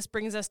know, and this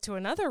brings us to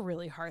another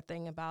really hard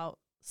thing about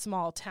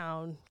small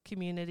town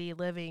community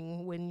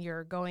living when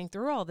you're going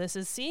through all this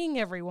is seeing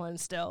everyone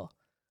still.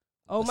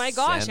 Oh my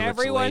gosh,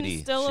 everyone's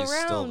lady. still She's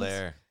around. Still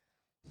there.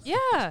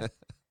 Yeah.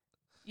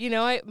 You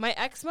know, my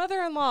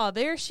ex-mother-in-law,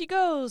 there she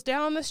goes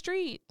down the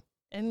street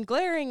and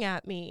glaring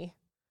at me,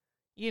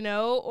 you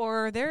know,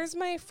 or there's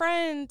my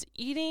friend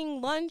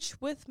eating lunch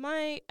with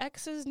my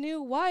ex's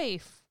new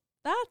wife.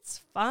 That's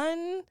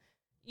fun.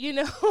 You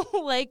know,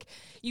 like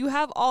you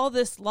have all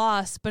this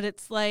loss, but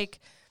it's like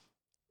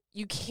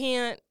you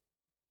can't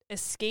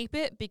escape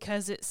it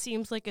because it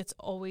seems like it's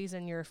always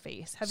in your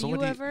face. Have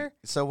you ever?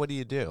 So what do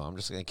you do? I'm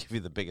just going to give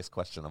you the biggest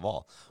question of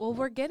all. Well,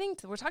 we're talking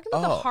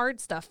about the hard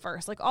stuff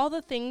first. Like all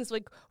the things,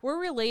 like we're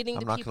relating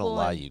to people. I'm not going to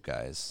lie, you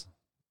guys.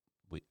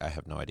 I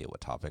have no idea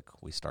what topic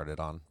we started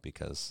on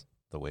because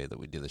the way that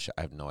we do the show,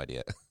 I have no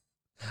idea.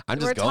 I'm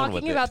just going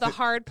with it. We're talking about the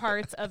hard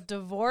parts of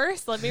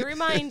divorce. Let me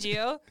remind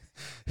you.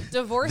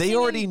 Divorcing. They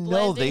already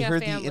know. They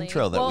heard the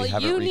intro that we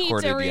haven't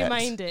recorded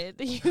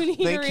yet. You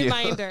need a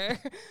reminder.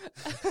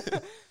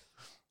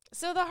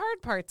 So the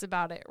hard parts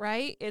about it,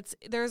 right?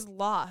 There's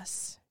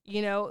loss,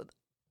 you know,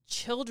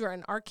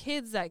 children, our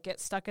kids that get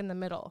stuck in the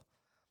middle,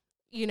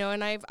 you know,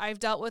 and I've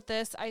dealt with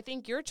this. I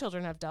think your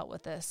children have dealt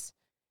with this.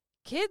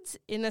 Kids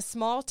in a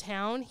small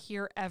town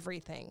hear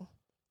everything.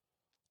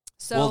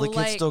 So, well, the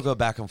kids still go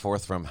back and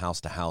forth from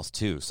house to house,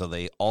 too. So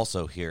they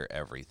also hear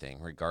everything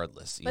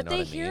regardless. You but know they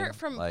what I mean? hear it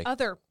from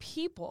other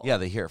people. Yeah,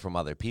 they hear it from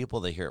other people.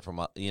 They hear it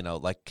from, you know,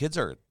 like kids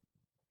are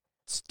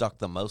stuck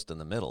the most in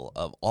the middle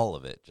of all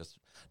of it, just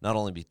not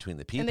only between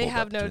the people. And they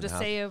have no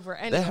say over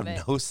any of it. They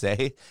have no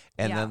say.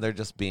 And then they're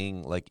just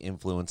being like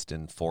influenced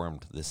and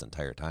formed this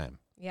entire time.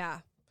 Yeah.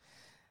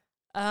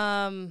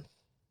 A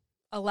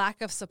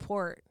lack of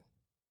support.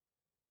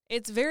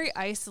 It's very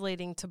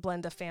isolating to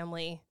blend a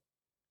family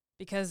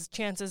because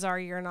chances are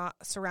you're not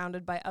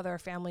surrounded by other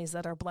families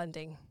that are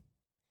blending.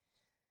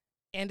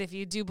 And if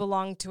you do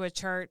belong to a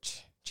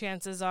church,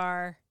 chances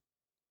are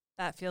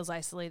that feels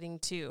isolating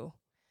too.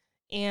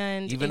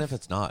 And even if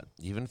it's not,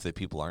 even if the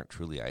people aren't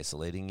truly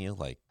isolating you,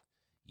 like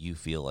you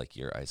feel like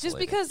you're isolated. Just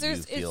because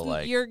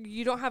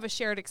you don't have a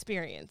shared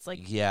experience.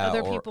 Like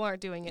other people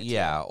aren't doing it.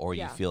 Yeah, too. Or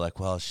you feel like,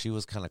 well, she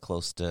was kind of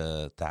close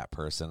to that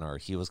person, or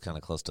he was kind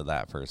of close to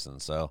that person,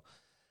 so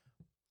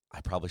I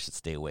probably should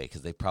stay away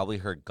because they probably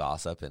heard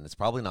gossip, and it's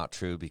probably not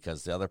true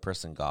because the other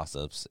person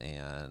gossips,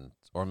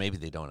 or maybe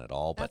they don't at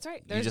all. But that's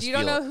right. You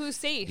don't know who's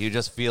safe. You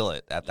just feel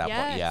it at that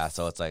point. Yeah,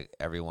 so it's like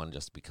everyone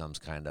just becomes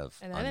kind of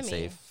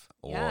unsafe,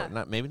 or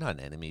maybe not an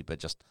enemy, but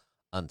just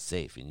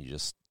unsafe, and you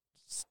just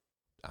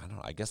I don't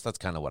know. I guess that's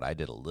kind of what I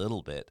did a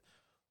little bit,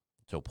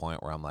 to a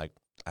point where I'm like,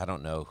 I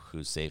don't know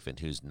who's safe and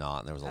who's not.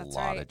 And there was a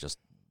lot of just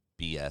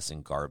BS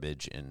and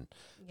garbage and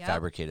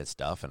fabricated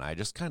stuff. And I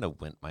just kind of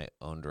went my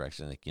own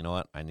direction. Like, you know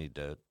what? I need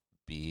to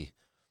be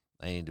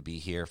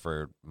here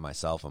for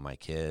myself and my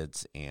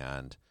kids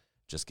and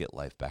just get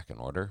life back in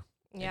order.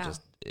 Yeah. And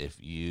just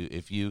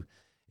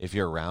if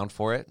you're around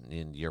for it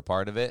and you're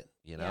part of it,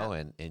 you know,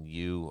 and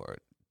you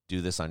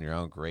do this on your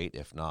own, great.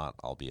 If not,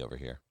 I'll be over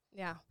here.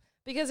 Yeah.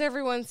 Because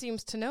everyone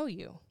seems to know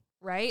you,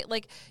 right?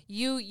 Like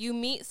you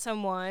meet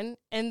someone,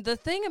 and the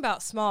thing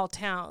about small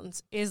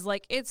towns is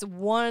like it's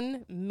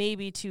 1,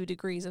 maybe 2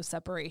 degrees of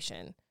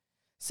separation.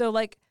 So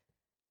like,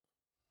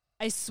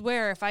 I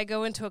swear, if I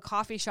go into a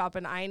coffee shop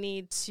and I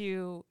need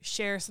to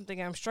share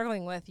something I'm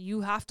struggling with,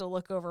 you have to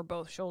look over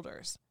both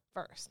shoulders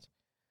first,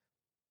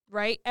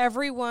 right?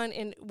 Everyone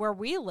in where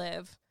we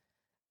live,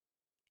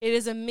 it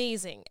is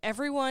amazing.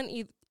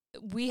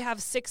 We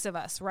have 6 of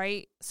us,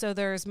 right? So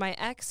there's my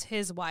ex,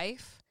 his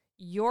wife,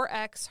 your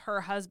ex,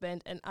 her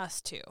husband, and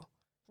us 2,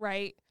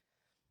 right?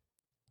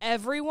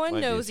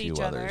 Everyone knows each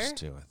other. Others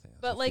too, I think.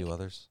 But a like few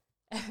others.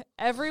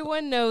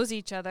 Everyone knows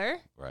each other.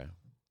 Right.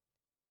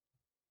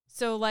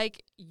 So,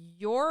 like,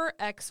 your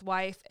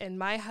ex-wife and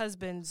my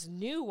husband's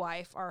new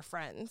wife are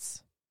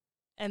friends,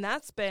 and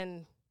that's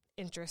been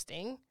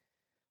interesting.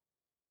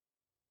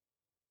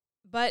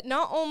 But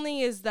not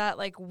only is that,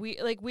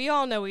 we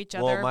all know each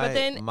other, well, but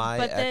then my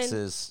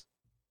ex's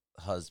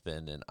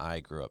husband and I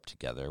grew up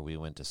together. We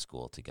went to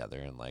school together,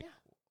 and I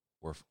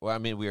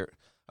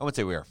wouldn't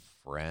say we were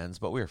friends,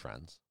 but we were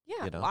friends.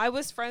 Yeah, you know? I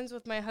was friends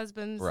with my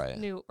husband's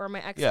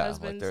my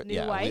ex-husband's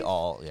new wife. We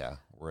all,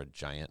 we're a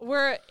giant.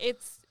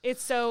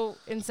 It's so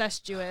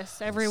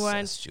incestuous,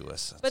 everyone.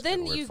 Incestuous. But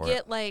then you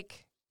get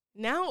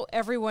now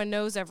everyone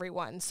knows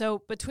everyone.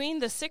 So between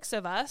the 6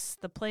 of us,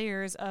 the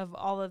players of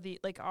all of the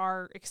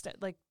our extent,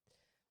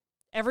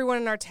 everyone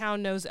in our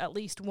town knows at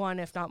least one,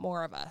 if not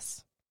more, of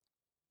us.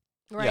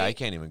 Right? Yeah, I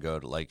can't even go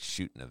to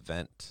shoot an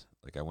event.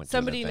 I went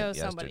somebody to an event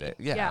knows yesterday.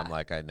 somebody. Yeah, yeah, I'm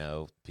I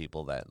know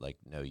people that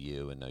know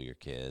you and know your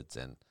kids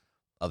and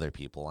other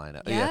people I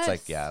know.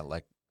 Yes. Yeah,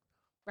 it's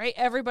right.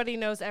 Everybody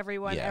knows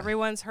everyone. Yeah.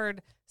 Everyone's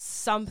heard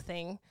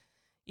something,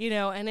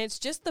 and it's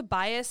just the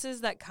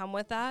biases that come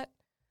with that,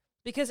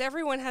 because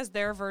everyone has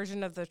their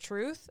version of the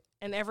truth,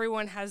 and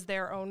everyone has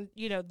their own,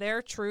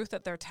 their truth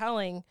that they're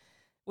telling,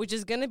 which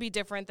is going to be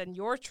different than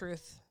your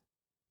truth,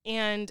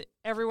 and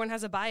everyone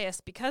has a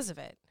bias because of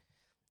it.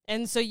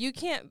 And so you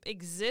can't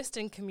exist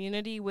in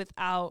community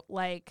without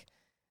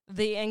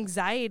the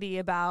anxiety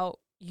about,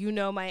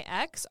 my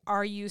ex,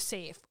 are you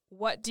safe?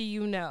 What do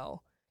you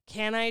know?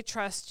 Can I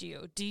trust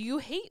you? Do you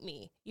hate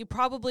me? You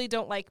probably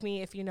don't like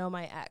me if you know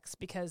my ex,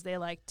 because they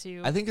like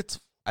to. I think it's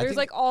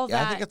all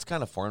that. I think it's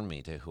kind of formed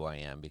me to who I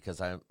am,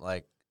 because I'm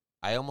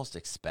I almost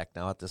expect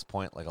now at this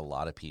point, a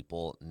lot of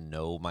people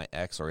know my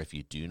ex, or if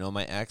you do know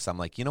my ex, I'm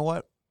you know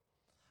what?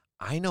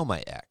 I know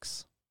my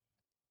ex.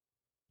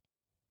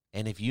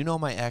 And if you know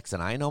my ex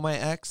and I know my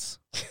ex,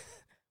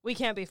 we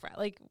can't be friends.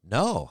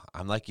 No,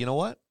 I'm you know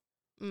what?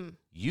 Mm.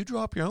 You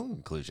draw up your own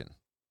conclusion.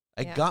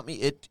 It Yeah. got me.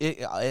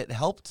 It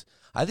helped.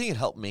 I think it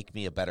helped make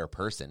me a better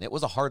person. It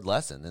was a hard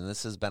lesson, and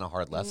this has been a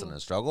hard lesson and a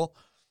struggle.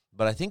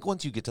 But I think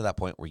once you get to that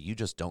point where you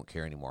just don't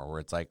care anymore, where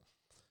it's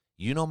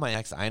you know my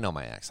ex, I know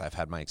my ex. I've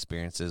had my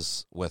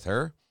experiences with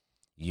her.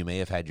 You may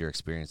have had your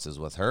experiences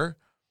with her.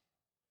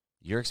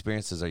 Your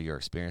experiences are your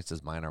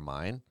experiences. Mine are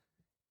mine.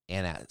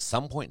 And at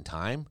some point in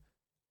time,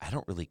 I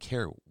don't really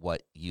care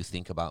what you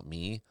think about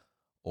me,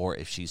 or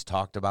if she's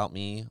talked about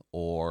me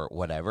or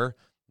whatever.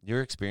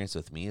 Your experience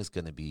with me is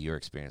going to be your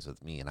experience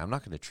with me. And I'm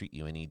not going to treat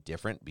you any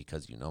different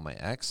because you know my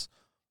ex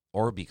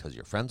or because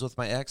you're friends with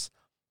my ex.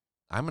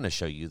 I'm going to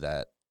show you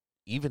that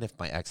even if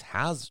my ex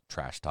has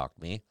trash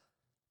talked me,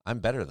 I'm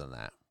better than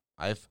that.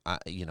 I'm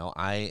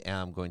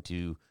going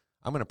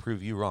to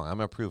prove you wrong. I'm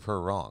going to prove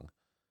her wrong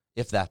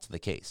if that's the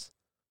case.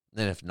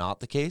 And if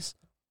not the case,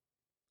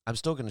 I'm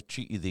still going to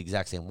treat you the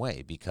exact same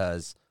way,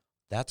 because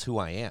that's who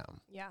I am.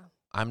 Yeah.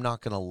 I'm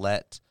not going to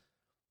let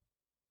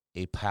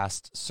a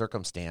past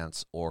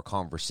circumstance or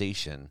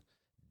conversation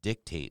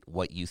dictate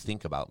what you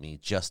think about me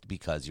just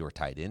because you're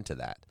tied into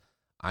that.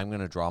 I'm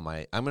going to draw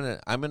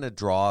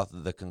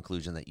the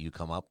conclusion that you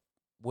come up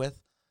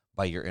with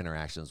by your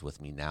interactions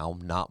with me now,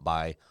 not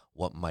by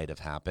what might have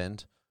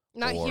happened.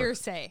 Not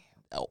hearsay.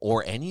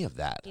 Or any of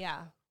that. Yeah.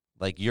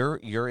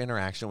 Your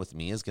interaction with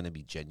me is going to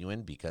be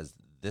genuine because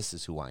this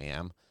is who I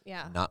am.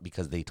 Yeah. Not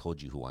because they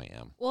told you who I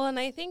am. Well, and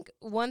I think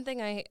one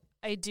thing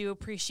I do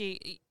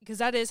appreciate, because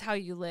that is how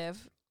you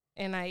live,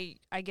 and I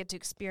get to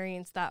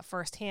experience that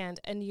firsthand.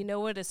 And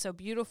what is so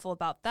beautiful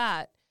about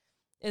that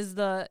is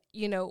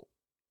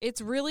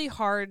it's really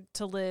hard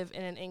to live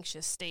in an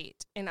anxious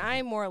state. And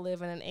I more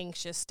live in an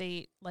anxious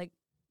state,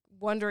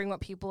 wondering what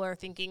people are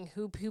thinking,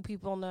 who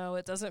people know.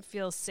 It doesn't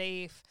feel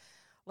safe.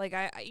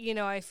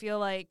 I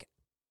feel I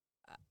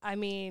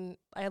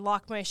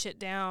lock my shit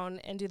down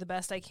and do the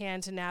best I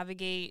can to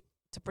navigate,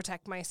 to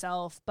protect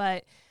myself.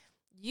 But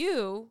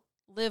you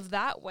live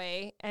that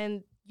way,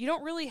 and you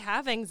don't really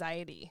have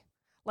anxiety.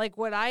 Like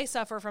when I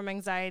suffer from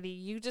anxiety,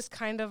 you just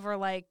kind of are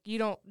like, you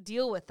don't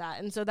deal with that.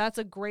 And so that's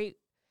a great,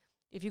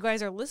 if you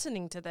guys are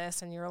listening to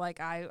this and you're like,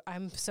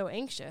 I'm so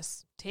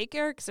anxious, take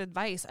Eric's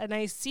advice. And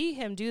I see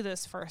him do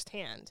this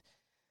firsthand.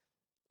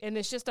 And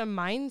it's just a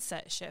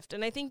mindset shift.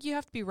 And I think you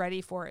have to be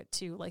ready for it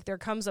too. Like there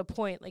comes a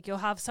point, like you'll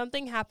have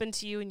something happen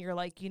to you and you're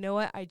like, you know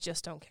what? I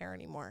just don't care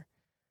anymore.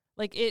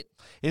 Like it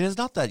is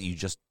not that you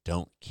just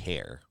don't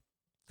care,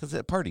 because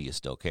that part of you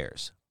still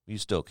cares. You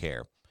still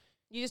care.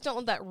 You just don't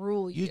let that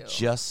rule you. You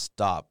just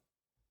stop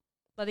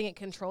letting it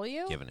control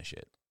you. Giving a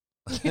shit.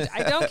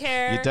 I don't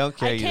care. You don't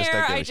care. I you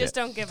care. Just just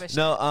don't give a shit.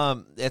 No,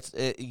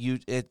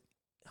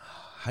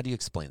 how do you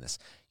explain this?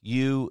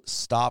 You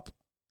stop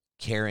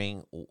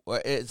caring.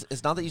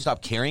 It's not that you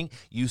stop caring.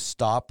 You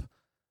stop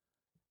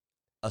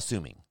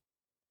assuming.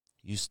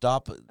 You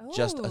stop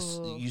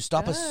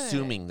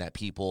assuming that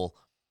people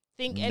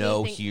think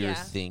know, anything, hear,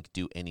 think,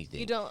 do anything.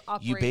 You don't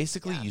operate. You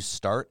basically you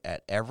start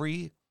at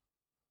every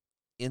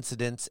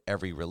incident,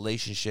 every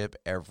relationship,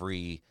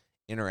 every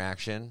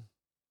interaction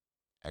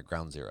at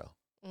ground zero.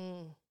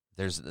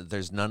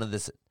 There's none of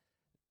this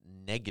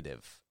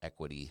negative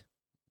equity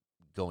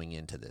going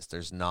into this.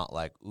 There's not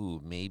like,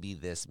 ooh, maybe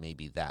this,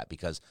 maybe that,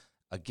 because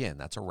again,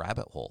 that's a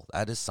rabbit hole.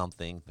 That is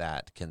something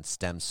that can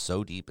stem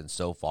so deep and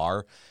so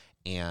far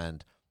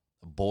and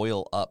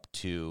boil up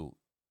to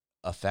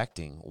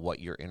affecting what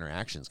your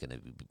interaction is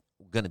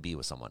going to be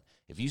with someone.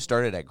 If you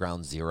started at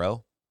ground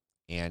zero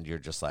and you're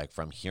just like,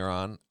 from here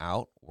on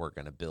out, we're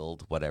going to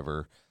build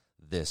whatever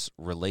this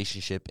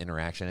relationship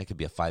interaction, it could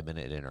be a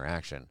 5-minute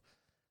interaction.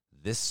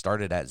 This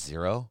started at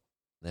zero,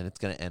 then it's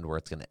going to end where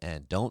it's going to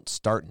end. Don't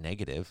start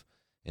negative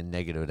and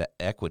negative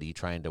equity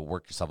trying to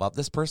work yourself up.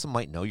 This person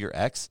might know your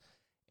ex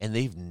and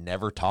they've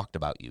never talked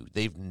about you.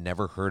 They've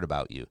never heard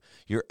about you.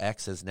 Your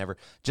ex has never,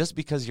 just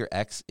because your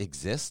ex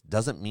exists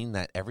doesn't mean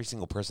that every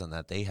single person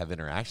that they have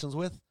interactions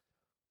with,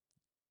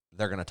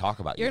 they're going to talk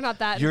about you. You're not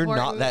that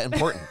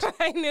important.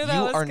 I knew that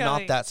you was are coming.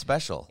 not that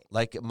special.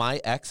 Like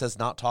my ex has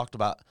not talked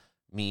about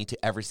me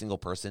to every single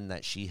person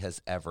that she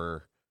has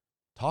ever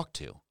talked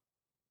to.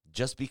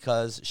 Just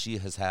because she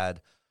has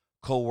had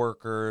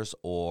coworkers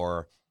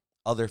or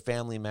other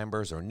family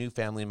members or new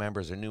family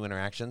members or new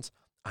interactions,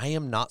 I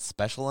am not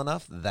special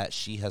enough that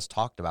she has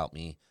talked about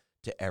me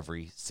to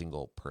every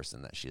single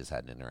person that she has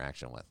had an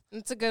interaction with.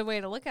 It's a good way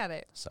to look at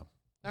it. So,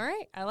 all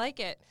right, I like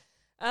it.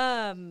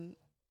 I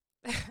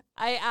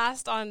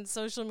asked on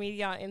social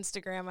media, on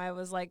Instagram, I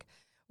was like,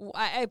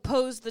 I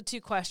posed the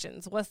two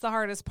questions. What's the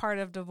hardest part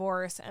of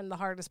divorce and the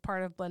hardest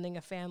part of blending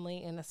a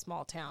family in a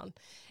small town?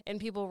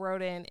 And people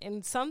wrote in,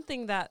 and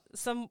something that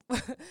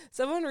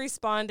someone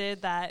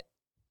responded that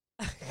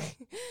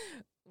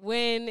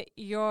when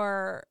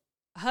your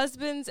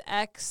husband's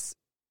ex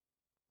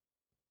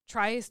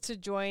tries to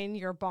join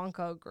your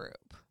Bonko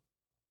group.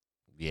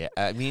 Yeah,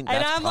 I mean,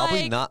 that's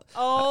probably like, not.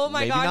 Oh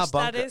my gosh, not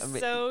that is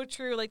so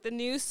true. Like the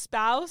new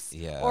spouse,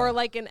 or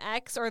like an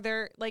ex, or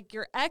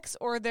your ex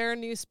or their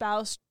new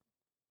spouse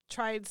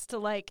tries to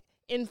like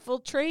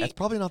infiltrate. It's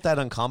probably not that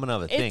uncommon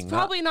of a thing. It's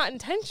probably not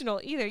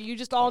intentional either. You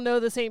just all know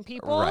the same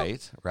people,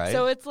 right?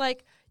 So it's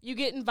like you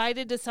get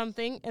invited to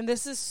something, and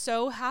this has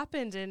so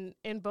happened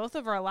in both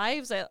of our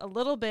lives a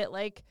little bit.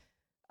 Like,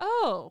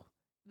 oh,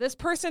 this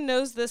person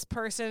knows this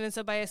person, and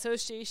so by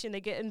association they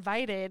get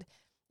invited.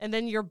 And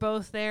then you're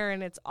both there,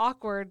 and it's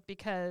awkward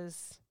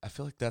because I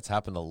feel like that's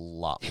happened a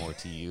lot more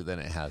to you than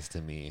it has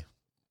to me.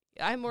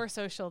 I'm more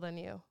social than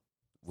you.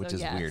 Which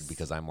is weird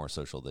because I'm more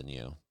social than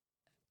you.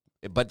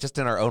 But just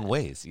in our own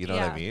ways, you know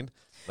what I mean?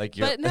 Like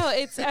But no,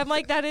 I'm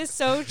like, that is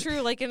so true.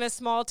 Like in a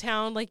small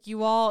town, like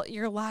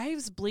your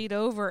lives bleed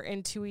over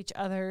into each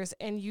other's,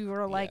 and you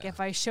are like, if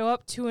I show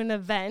up to an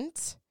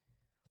event,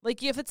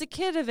 like if it's a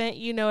kid event,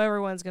 you know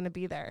everyone's going to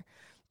be there.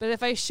 But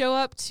if I show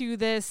up to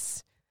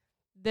this,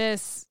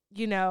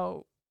 you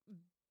know,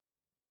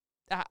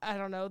 I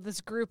don't know,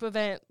 this group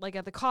event, like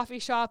at the coffee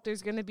shop,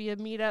 there's going to be a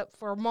meetup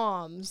for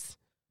moms.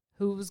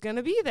 Who's going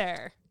to be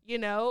there? You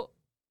know,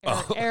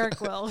 Eric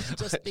will,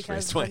 just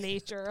because of the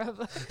nature of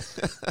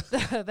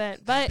the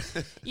event.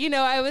 But, you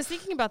know, I was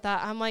thinking about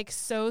that. I'm like,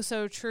 so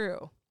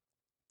true.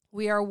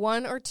 We are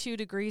 1 or 2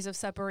 degrees of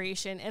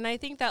separation. And I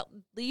think that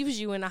leaves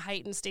you in a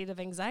heightened state of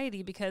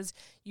anxiety because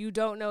you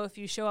don't know if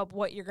you show up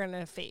what you're going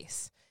to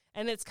face.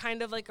 And it's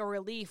kind of like a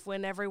relief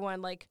when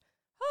everyone like,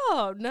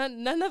 oh,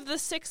 none of the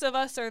 6 of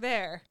us are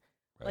there.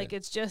 Right. Like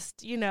it's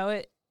just, you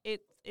know,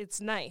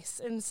 it's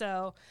nice. And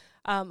so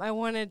I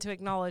wanted to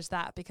acknowledge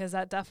that because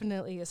that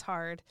definitely is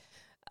hard.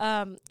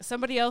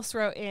 Somebody else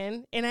wrote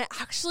in, and I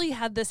actually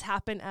had this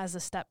happen as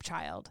a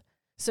stepchild.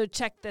 So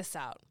check this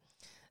out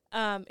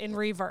in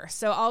reverse.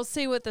 So I'll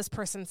say what this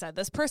person said.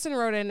 This person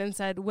wrote in and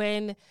said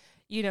when,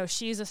 you know,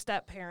 she's a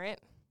step parent.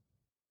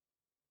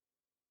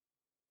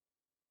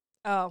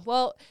 Oh,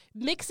 well,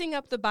 mixing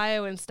up the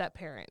bio and step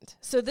parent.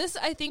 So this,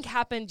 I think,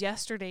 happened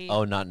yesterday.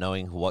 Oh, not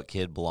knowing what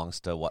kid belongs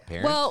to what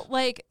parent? Well,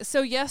 like,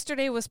 so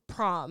yesterday was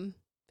prom.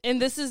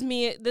 And this is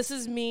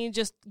me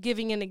just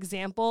giving an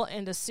example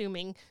and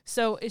assuming.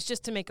 So it's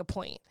just to make a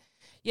point.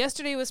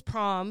 Yesterday was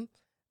prom.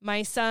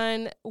 my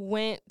son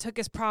took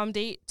his prom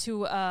date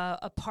to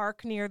a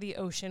park near the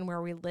ocean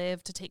where we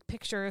live to take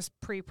pictures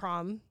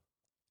pre-prom.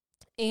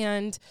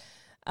 And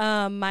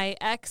my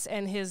ex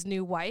and his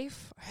new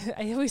wife,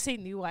 I always say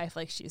new wife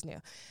like she's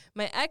new.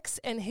 My ex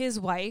and his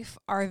wife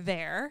are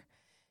there,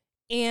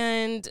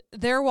 and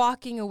they're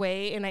walking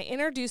away, and I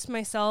introduced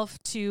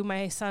myself to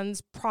my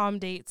son's prom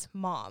date's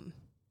mom.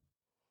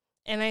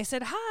 And I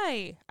said,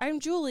 "Hi, I'm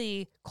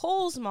Julie,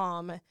 Cole's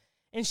mom."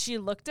 And she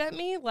looked at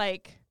me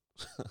like,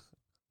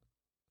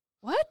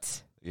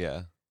 what?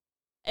 Yeah.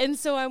 And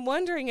so I'm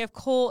wondering if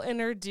Cole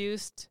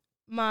introduced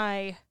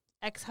my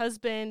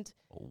ex-husband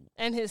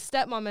and his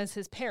stepmom as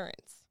his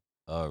parents.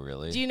 Oh,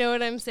 really? Do you know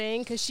what I'm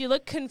saying? Because she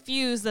looked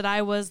confused that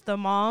I was the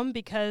mom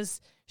because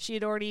she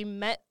had already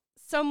met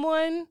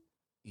someone.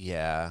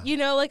 Yeah. You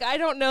know, like, I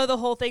don't know the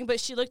whole thing,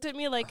 but she looked at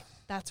me like,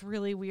 that's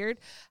really weird.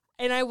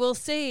 And I will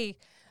say,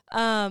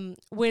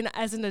 when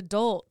as an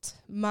adult,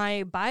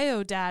 my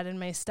bio dad and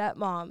my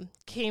stepmom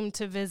came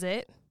to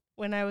visit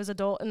when I was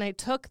adult, and I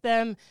took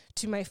them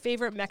to my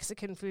favorite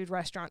Mexican food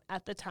restaurant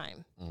at the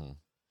time. Mm.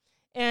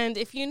 And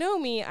if you know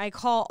me, I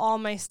call all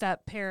my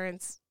step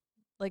parents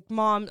like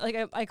mom.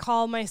 Like I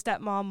call my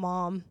stepmom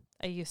mom.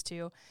 I used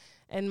to,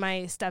 and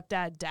my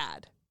stepdad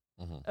dad.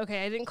 Mm-hmm.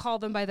 Okay, I didn't call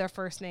them by their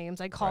first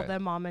names. I called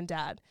them mom and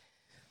dad.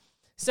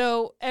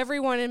 So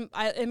everyone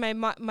in my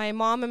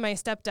mom and my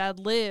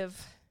stepdad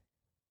live,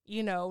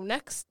 you know,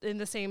 next in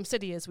the same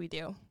city as we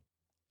do.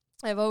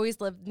 I've always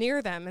lived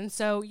near them. And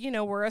so, you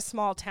know, we're a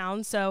small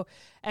town, so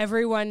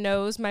everyone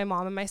knows my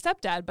mom and my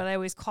stepdad, but I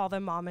always call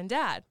them mom and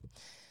dad.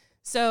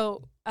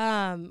 So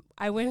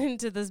I went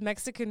into this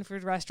Mexican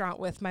food restaurant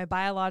with my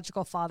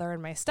biological father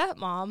and my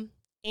stepmom,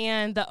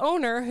 and the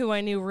owner, who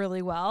I knew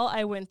really well.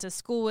 I went to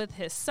school with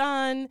his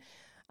son,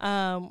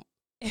 and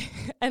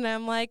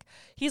I'm like,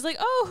 he's like,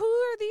 "Oh, who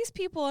are these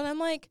people?" And I'm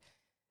like,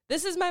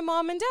 "This is my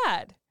mom and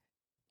dad."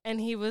 And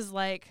he was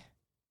like,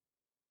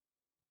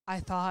 "I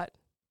thought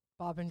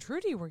Bob and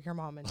Trudy were your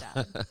mom and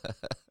dad."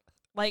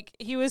 Like,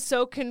 he was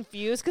so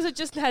confused because it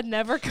just had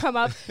never come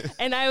up.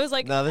 And I was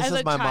like, "No, this as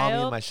is a my child,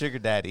 mommy and my sugar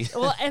daddy."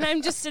 Well, and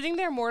I'm just sitting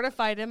there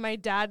mortified, and my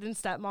dad and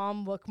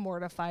stepmom look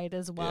mortified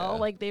as well. Yeah.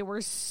 Like, they were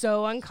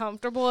so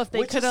uncomfortable. If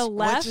they could have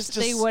left,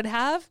 they would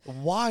have.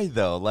 Why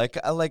though? Like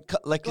Well,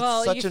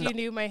 it's such if you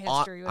knew my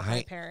history with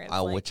my parents,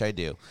 like, which I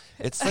do.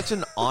 It's such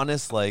an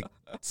honest, like,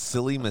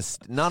 silly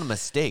not a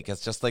mistake.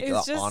 It's just like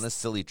the honest,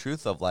 silly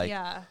truth of like.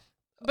 Yeah.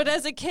 But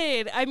as a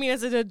kid, I mean,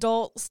 as an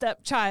adult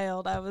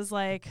stepchild, I was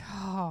like,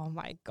 oh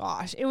my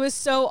gosh. It was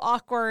so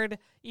awkward,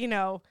 you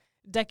know,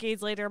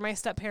 decades later. My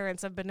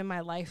step-parents have been in my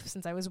life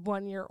since I was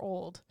 1 year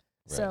old.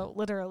 Right. So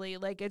literally,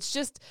 like, it's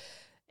just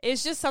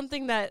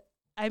something that,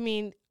 I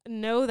mean,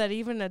 know that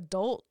even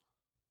adult,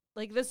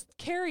 like, this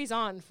carries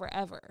on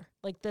forever.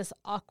 Like, this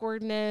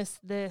awkwardness,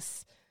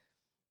 this,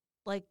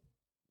 like,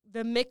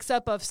 the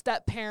mix-up of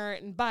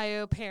step-parent and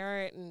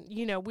bio-parent, and,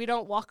 you know, we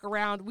don't walk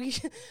around.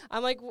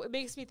 I'm like, it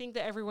makes me think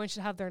that everyone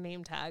should have their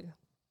name tag.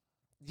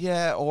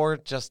 Yeah, or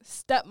just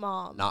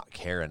stepmom, not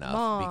care enough.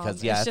 Mom,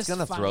 because, it's going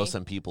to throw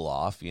some people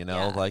off, you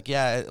know? Like,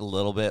 a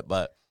little bit,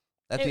 but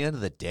at the end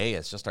of the day,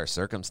 it's just our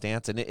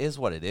circumstance, and it is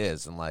what it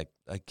is. And, like,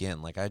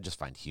 again, like, I just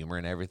find humor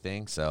in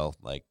everything, so,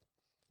 like,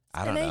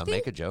 I don't know,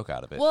 make a joke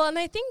out of it. Well, and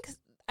I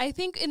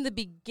think in the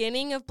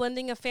beginning of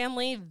blending a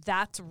family,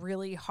 that's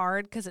really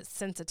hard because it's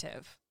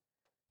sensitive.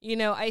 You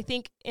know, I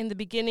think in the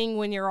beginning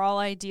when you're all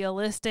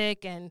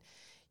idealistic and,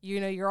 you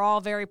know, you're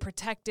all very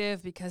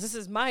protective because this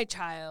is my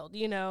child,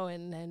 you know,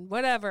 and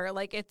whatever,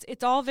 like,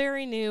 it's all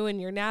very new and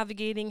you're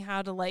navigating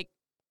how to, like,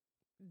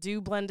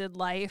 do blended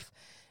life.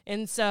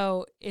 And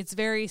so it's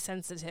very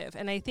sensitive.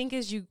 And I think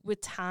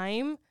with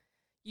time,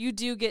 you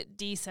do get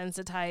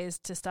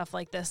desensitized to stuff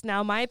like this.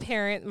 Now, my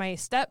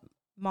stepmom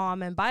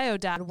and bio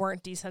dad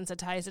weren't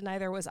desensitized, and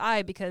neither was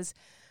I, because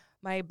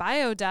my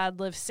bio dad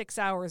lived 6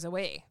 hours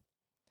away.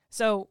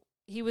 So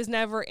he was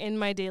never in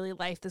my daily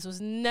life. This was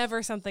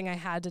never something I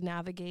had to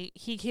navigate.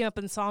 He came up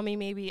and saw me.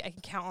 Maybe I can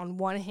count on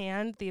one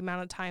hand the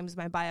amount of times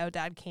my bio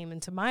dad came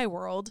into my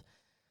world.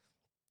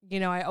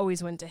 You know, I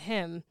always went to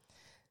him.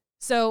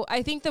 So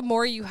I think the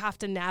more you have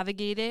to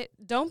navigate it,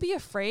 don't be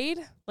afraid.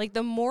 Like,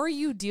 the more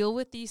you deal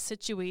with these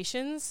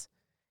situations,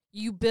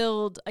 you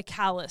build a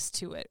callus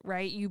to it,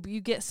 right? You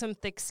get some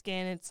thick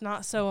skin. It's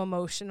not so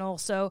emotional.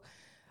 So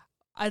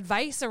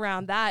advice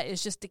around that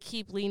is just to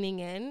keep leaning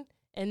in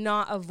and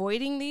not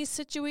avoiding these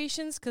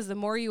situations, because the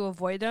more you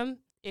avoid them,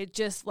 it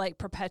just, like,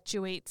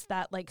 perpetuates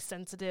that, like,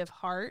 sensitive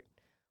heart.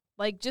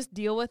 Like, just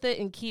deal with it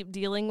and keep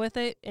dealing with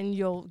it, and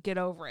you'll get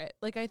over it.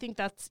 Like, I think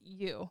that's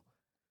you.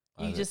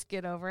 You just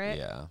get over it.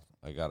 Yeah.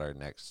 I got our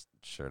next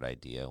shirt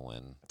idea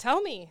when...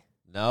 Tell me.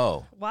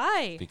 No.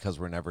 Why? Because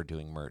we're never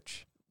doing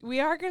merch. We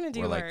are going to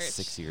do merch. We're like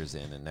 6 years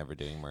in and never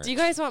doing merch. Do you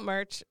guys want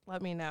merch?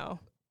 Let me know.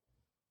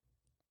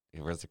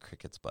 Where's the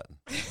crickets button?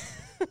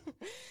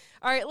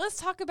 All right, let's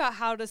talk about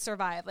how to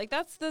survive. Like,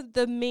 that's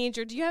the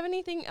major. Do you have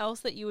anything else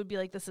that you would be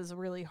like, this is a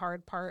really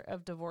hard part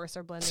of divorce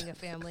or blending a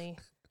family?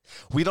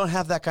 We don't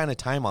have that kind of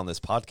time on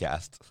this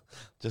podcast.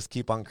 Just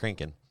keep on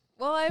cranking.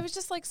 Well, I was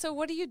just like, so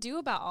what do you do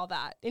about all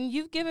that? And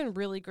you've given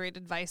really great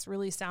advice,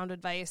 really sound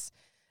advice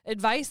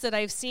that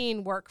I've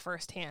seen work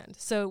firsthand.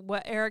 So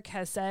what Eric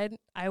has said,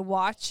 I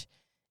watch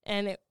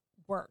and it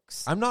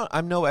works. I'm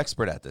no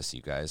expert at this,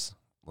 you guys.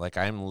 Like,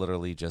 I'm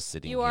literally just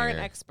sitting here. You are an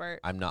expert.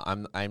 I'm not.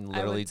 I'm literally.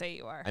 I would say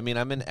you are. I mean,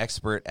 I'm an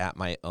expert at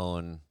my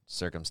own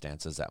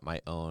circumstances, at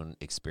my own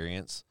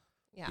experience,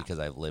 because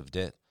I've lived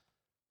it.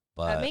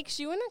 But that makes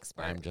you an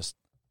expert. I'm just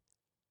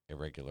a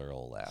regular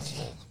old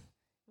asshole.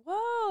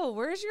 Whoa,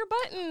 where's your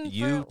button?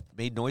 You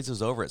made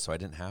noises over it, so I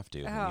didn't have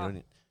to. Oh.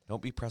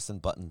 Don't be pressing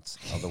buttons,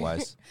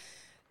 otherwise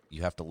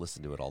you have to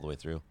listen to it all the way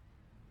through.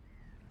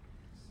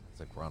 It's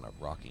like we're on a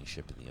rocking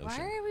ship in the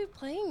ocean. Why are we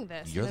playing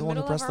this? You're the one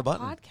who pressed the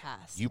button.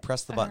 Podcast? You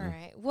pressed the button. All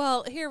right.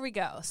 Well, here we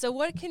go. So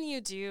what can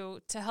you do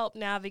to help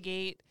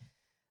navigate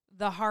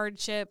the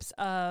hardships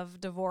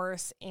of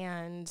divorce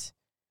and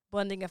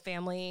blending a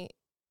family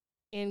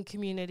in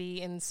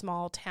community in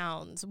small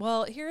towns?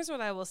 Well, here's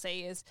what I will say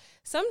is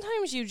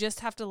sometimes you just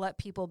have to let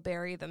people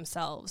bury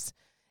themselves.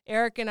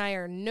 Eric and I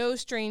are no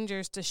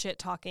strangers to shit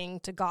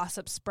talking, to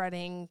gossip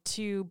spreading,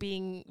 to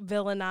being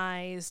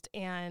villainized.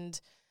 And,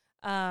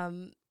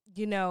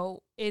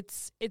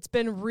 it's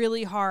been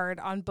really hard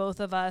on both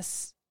of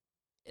us.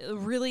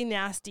 Really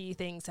nasty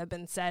things have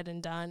been said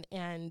and done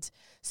and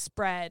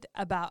spread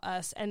about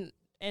us and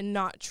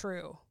not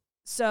true.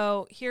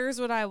 So here's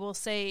what I will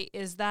say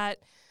is that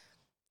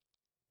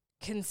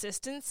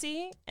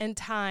consistency and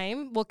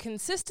time. Well,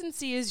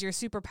 consistency is your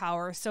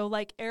superpower. So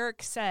like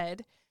Eric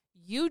said,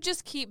 you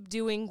just keep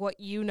doing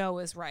what you know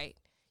is right.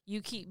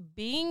 You keep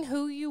being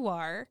who you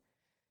are.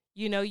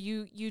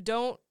 You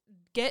don't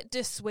get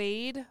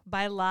dissuaded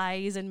by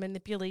lies and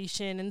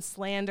manipulation and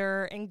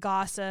slander and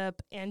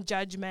gossip and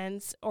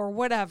judgments or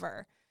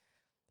whatever.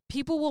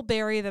 People will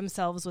bury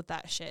themselves with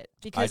that shit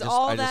because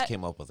I just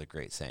came up with a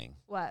great saying.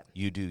 What?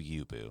 You do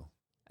you, boo.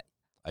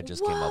 I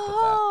just came up with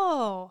that.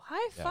 Oh,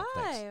 high five.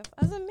 Thanks.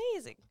 That's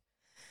amazing.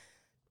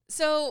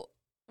 So,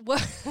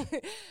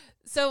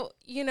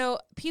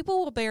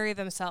 people will bury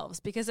themselves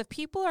because if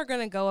people are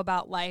going to go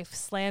about life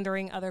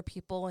slandering other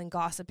people and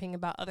gossiping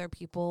about other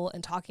people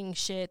and talking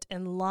shit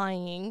and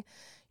lying,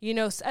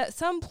 at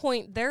some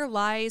point their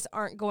lies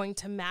aren't going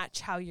to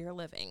match how you're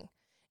living.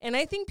 And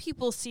I think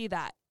people see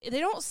that. They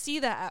don't see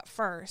that at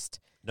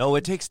first. No,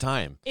 it takes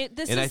time. But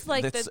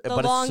long it's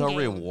so game.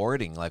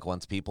 Rewarding. Like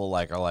once people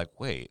are like,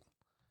 wait,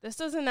 this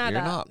doesn't add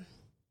you're up. Not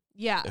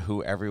yeah.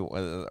 Who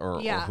everyone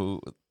or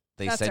who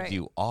they that's said right.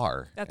 you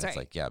are. That's it's right.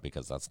 like, yeah,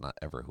 because that's not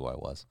ever who I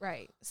was.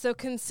 Right. So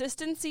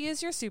consistency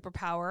is your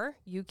superpower.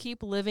 You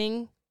keep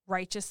living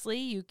righteously.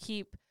 You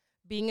keep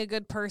being a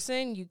good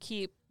person. You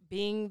keep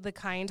being the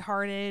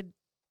kind-hearted,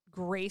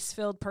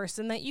 grace-filled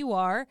person that you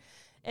are.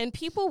 And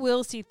people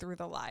will see through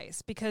the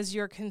lies because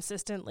you're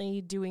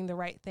consistently doing the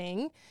right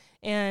thing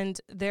and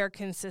they're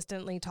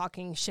consistently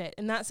talking shit.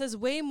 And that says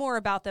way more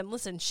about them.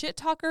 Listen, shit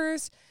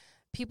talkers,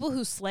 people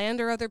who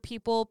slander other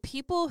people,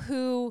 people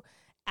who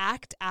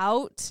act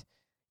out,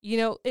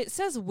 it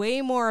says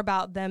way more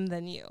about them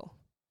than you.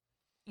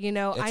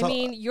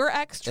 Your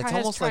ex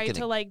has tried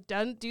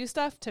to do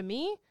stuff to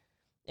me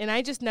and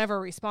I just never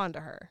respond to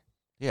her.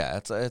 Yeah,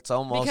 it's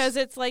almost because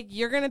it's like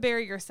you're going to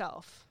bury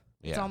yourself.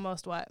 Yeah. It's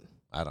almost what?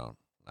 I don't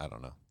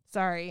know.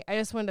 Sorry. I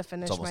just wanted to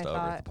finish it's almost my over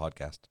thought. the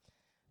podcast.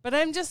 But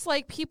I'm just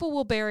like, people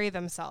will bury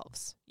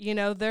themselves.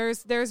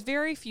 There's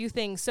very few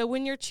things. So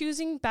when you're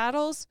choosing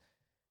battles,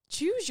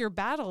 choose your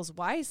battles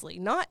wisely.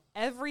 Not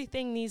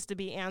everything needs to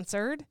be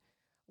answered.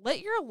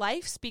 Let your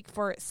life speak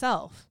for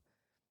itself.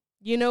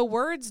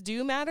 Words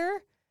do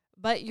matter,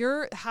 but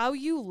how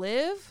you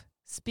live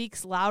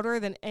speaks louder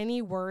than any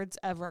words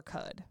ever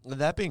could.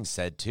 That being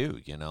said,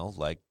 too,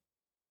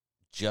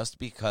 just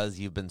because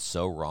you've been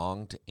so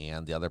wronged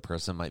and the other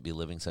person might be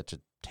living such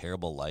a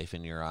terrible life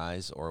in your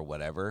eyes or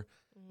whatever,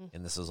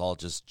 and this is all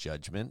just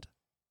judgment,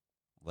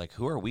 like,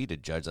 who are we to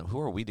judge them?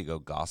 Who are we to go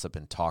gossip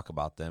and talk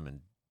about them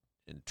and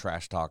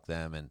trash talk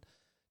them and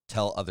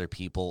tell other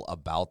people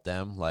about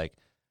them? Like,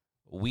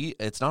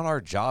 it's not our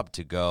job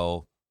to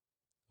go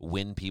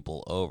win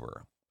people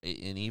over.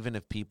 And even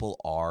if people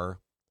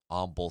are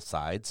on both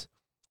sides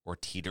or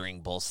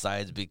teetering both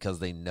sides because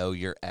they know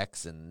your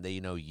ex and they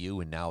know you,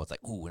 and now it's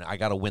like, ooh, and I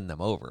got to win them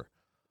over.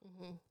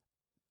 Mm-hmm.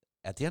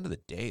 At the end of the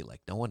day,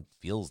 like, no one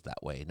feels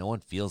that way. No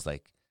one feels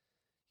like,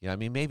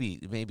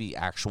 maybe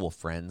actual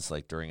friends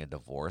like during a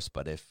divorce,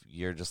 but if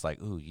you're just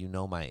like, ooh,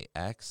 my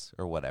ex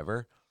or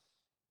whatever,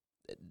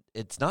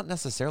 it's not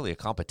necessarily a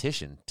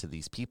competition to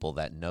these people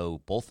that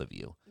know both of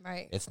you.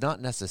 Right. It's not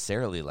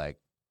necessarily like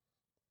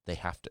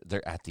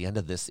they're at the end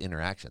of this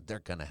interaction, they're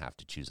going to have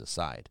to choose a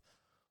side.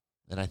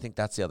 And I think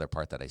that's the other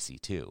part that I see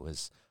too,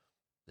 is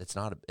it's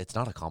not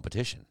a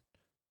competition.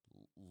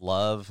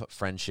 Love,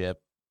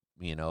 friendship,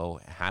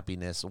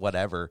 happiness,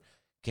 whatever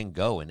can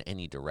go in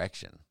any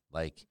direction.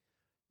 Like,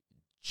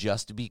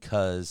 just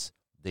because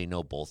they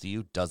know both of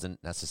you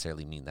doesn't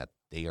necessarily mean that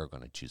they are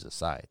going to choose a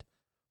side.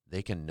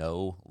 They can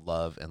know,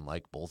 love, and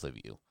like both of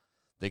you.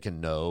 They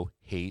can know,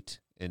 hate,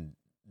 and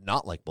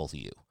not like both of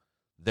you.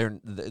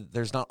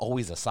 There's not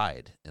always a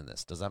side in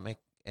this. Does that make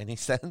any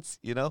sense,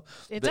 you know?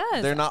 It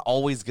does. They're not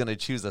always going to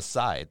choose a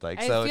side. Like,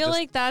 I so feel just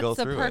like that's go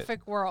the through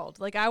perfect world.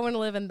 Like, I want to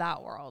live in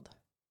that world.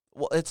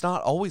 Well, it's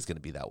not always going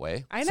to be that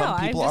way. I know. Some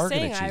people I'm are just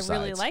saying going to choose I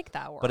really sides, like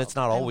that world. but it's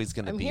not always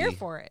going to be. I'm here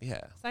for it.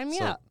 Yeah. Sign me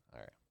So, up. All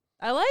right.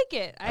 I like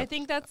it. I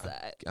think that's...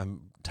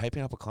 I'm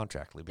typing up a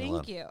contract. Leave me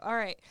alone. Thank you. All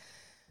right.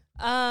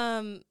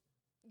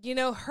 You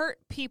know, hurt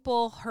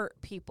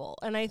people.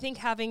 And I think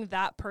having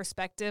that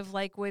perspective,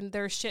 like when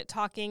there's shit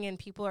talking and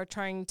people are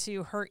trying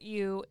to hurt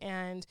you,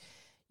 and,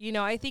 you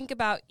know, I think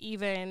about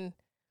even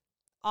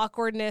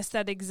awkwardness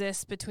that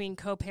exists between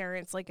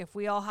co-parents. Like if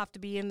we all have to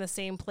be in the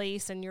same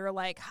place and you're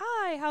like,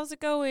 hi, how's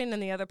it going?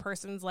 And the other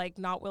person's like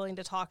not willing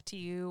to talk to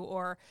you,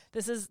 or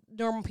this is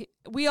normal.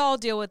 We all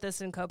deal with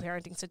this in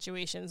co-parenting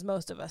situations.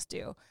 Most of us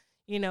do.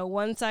 You know,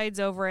 one side's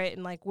over it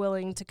and like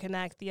willing to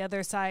connect. The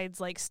other side's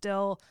like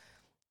still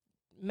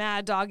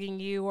mad dogging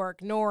you or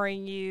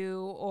ignoring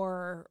you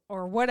or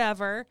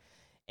whatever.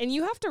 And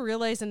you have to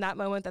realize in that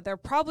moment that they're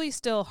probably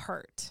still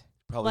hurt.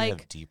 Probably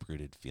have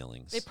deep-rooted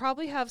feelings. They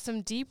probably have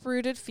some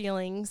deep-rooted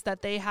feelings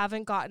that they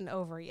haven't gotten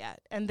over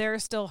yet, and they're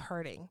still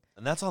hurting.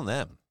 And that's on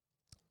them.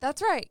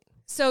 That's right.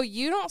 So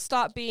you don't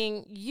stop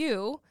being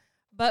you,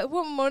 but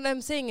what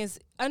I'm saying is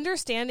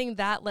understanding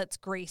that lets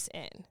grace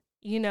in.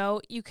 You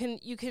know, you can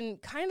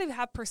kind of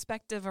have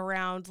perspective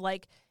around,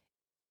 like,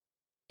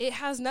 it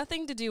has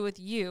nothing to do with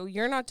you.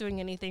 You're not doing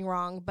anything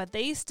wrong, but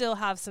they still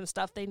have some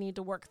stuff they need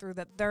to work through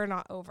that they're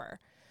not over.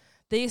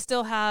 They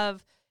still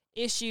have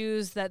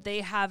issues that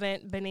they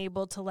haven't been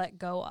able to let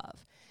go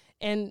of.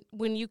 And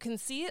when you can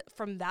see it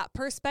from that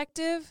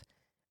perspective,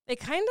 it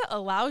kind of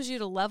allows you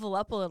to level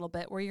up a little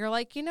bit, where you're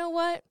like, you know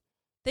what?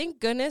 Thank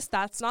goodness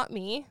that's not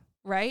me,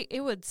 right?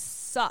 It would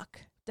suck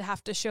to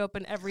have to show up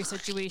in every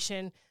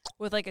situation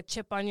with like a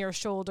chip on your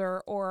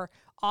shoulder, or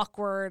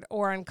awkward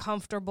or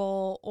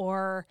uncomfortable,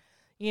 or,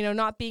 you know,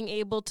 not being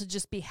able to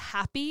just be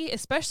happy,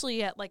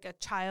 especially at like a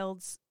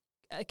child's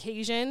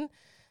occasion.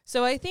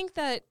 So I think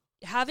that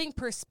having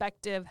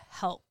perspective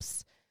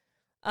helps.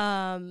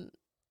 And,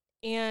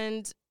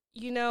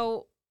 you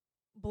know,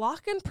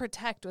 block and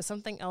protect was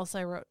something else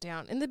I wrote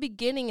down. In the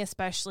beginning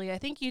especially, I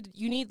think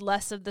you need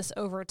less of this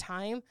over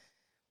time.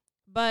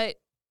 But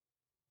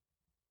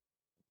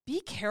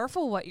be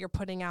careful what you're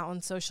putting out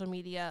on social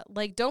media.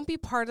 Like, don't be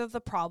part of the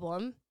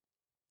problem.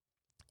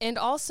 And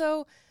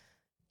also,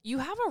 you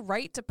have a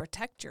right to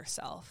protect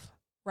yourself,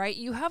 right?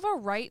 You have a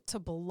right to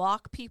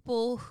block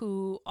people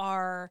who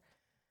are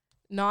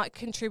not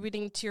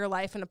contributing to your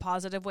life in a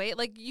positive way.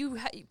 Like,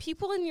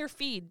 people in your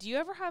feed, do you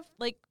ever have,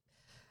 like,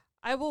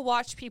 I will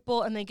watch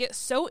people and they get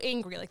so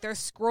angry. Like, they're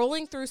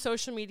scrolling through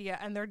social media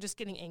and they're just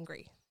getting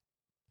angry.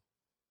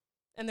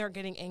 And they're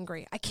getting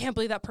angry. I can't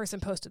believe that person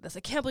posted this. I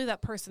can't believe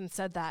that person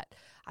said that.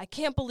 I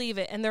can't believe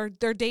it. And their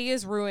day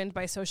is ruined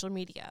by social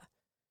media.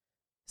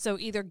 So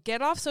either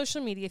get off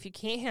social media if you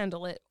can't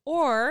handle it,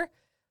 or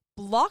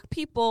block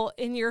people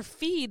in your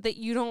feed that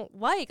you don't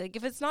like. Like,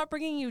 if it's not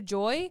bringing you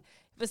joy,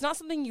 if it's not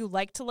something you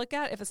like to look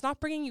at, if it's not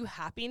bringing you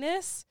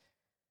happiness,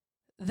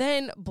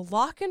 then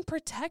block and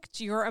protect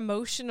your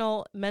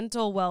emotional,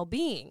 mental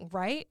well-being,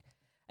 right?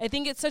 I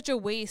think it's such a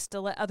waste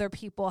to let other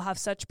people have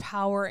such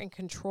power and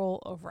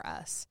control over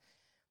us.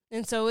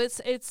 And so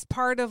it's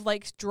part of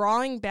like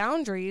drawing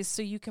boundaries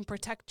so you can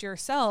protect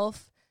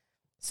yourself,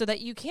 so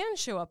that you can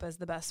show up as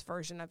the best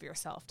version of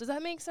yourself. Does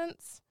that make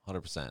sense?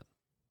 100%.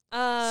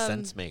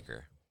 Sense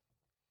maker.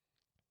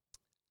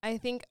 I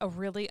think a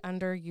really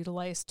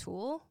underutilized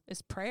tool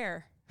is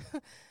prayer.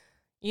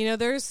 You know,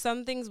 there's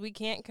some things we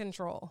can't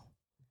control.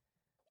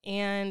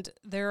 And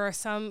there are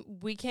some,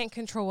 we can't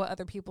control what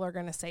other people are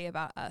going to say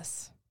about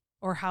us,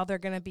 or how they're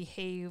going to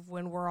behave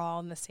when we're all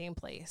in the same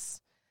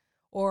place,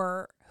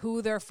 or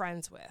who they're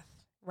friends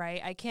with,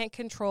 right? I can't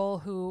control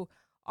who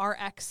our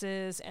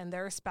exes and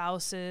their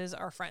spouses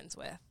are friends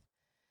with.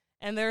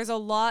 And there's a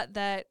lot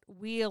that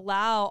we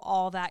allow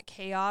all that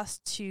chaos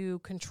to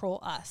control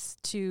us,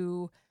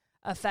 to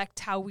affect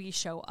how we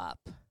show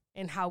up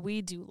and how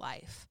we do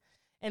life.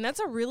 And that's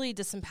a really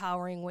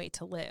disempowering way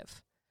to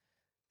live.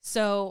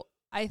 So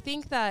I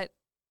think that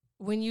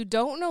when you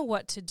don't know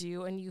what to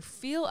do and you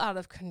feel out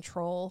of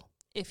control,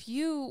 if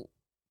you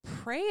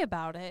pray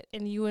about it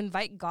and you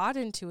invite God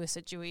into a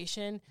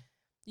situation,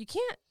 you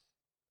can't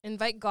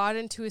invite God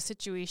into a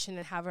situation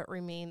and have it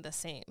remain the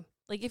same.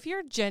 Like, if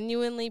you're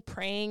genuinely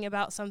praying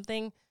about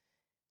something,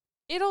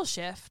 it'll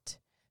shift.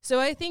 So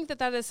I think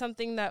that is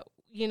something that,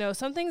 you know,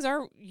 some things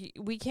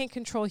we can't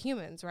control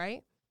humans,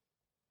 right?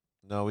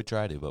 No, we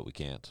try to, but we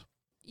can't.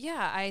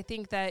 Yeah, I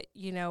think that,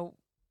 you know,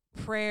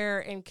 prayer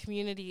and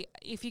community,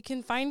 if you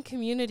can find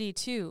community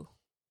too,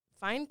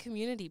 find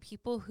community,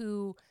 people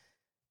who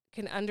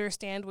can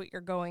understand what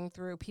you're going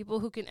through, people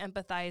who can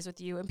empathize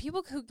with you, and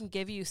people who can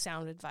give you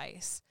sound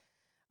advice.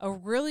 A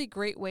really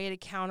great way to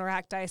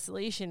counteract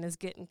isolation is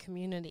getting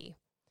community.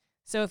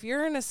 So if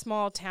you're in a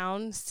small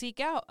town, seek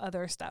out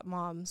other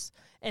stepmoms.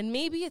 And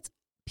maybe it's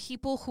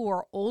people who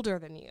are older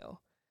than you,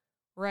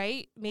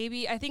 right?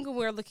 Maybe, I think when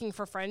we're looking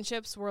for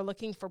friendships, we're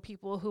looking for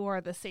people who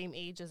are the same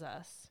age as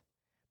us.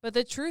 But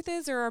the truth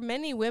is, there are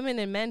many women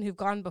and men who've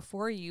gone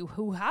before you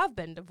who have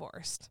been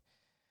divorced,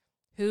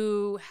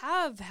 who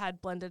have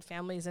had blended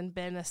families and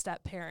been a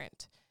step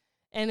parent.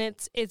 And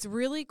it's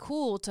really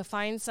cool to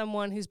find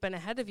someone who's been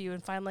ahead of you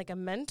and find like a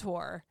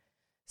mentor.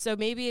 So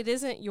maybe it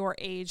isn't your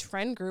age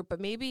friend group, but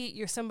maybe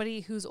you're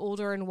somebody who's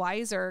older and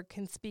wiser,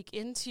 can speak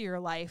into your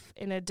life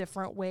in a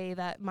different way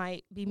that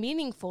might be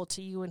meaningful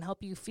to you and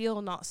help you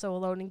feel not so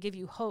alone and give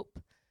you hope.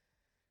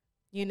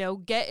 You know,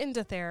 get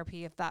into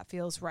therapy if that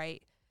feels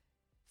right.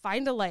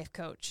 Find a life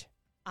coach.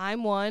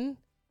 I'm one.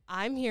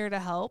 I'm here to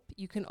help.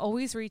 You can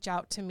always reach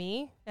out to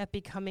me at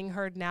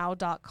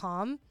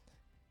becomingheardnow.com.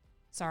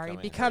 Sorry,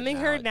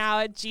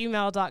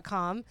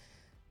 becomingheardnow@gmail.com.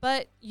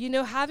 But, you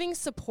know, having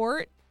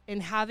support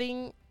and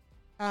having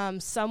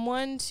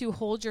someone to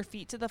hold your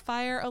feet to the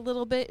fire a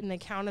little bit and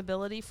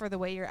accountability for the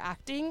way you're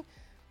acting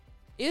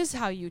is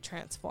how you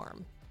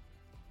transform.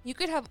 You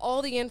could have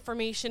all the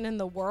information in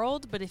the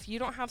world, but if you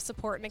don't have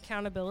support and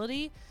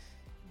accountability,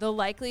 the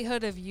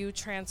likelihood of you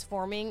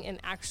transforming and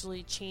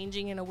actually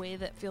changing in a way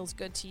that feels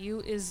good to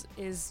you is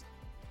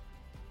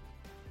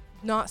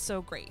not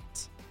so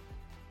great.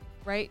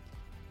 Right?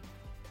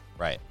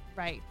 Right.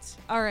 Right.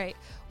 All right.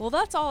 Well,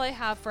 that's all I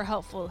have for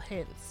helpful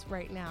hints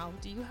right now.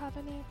 Do you have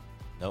any?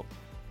 Nope.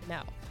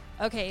 No.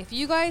 Okay. If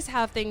you guys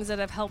have things that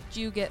have helped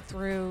you get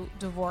through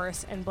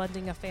divorce and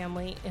blending a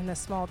family in a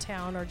small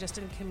town or just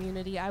in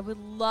community, I would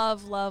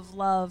love, love,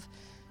 love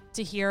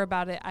to hear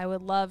about it. I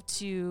would love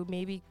to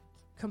maybe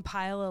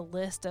compile a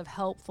list of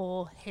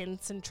helpful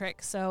hints and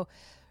tricks. So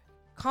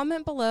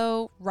comment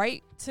below,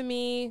 write to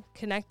me,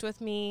 connect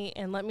with me,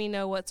 and let me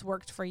know what's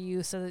worked for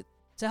you so that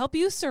to help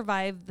you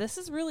survive. This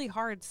is really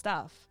hard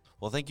stuff.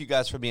 Well, thank you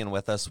guys for being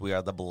with us. We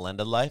are The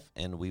Blended Life,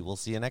 and we will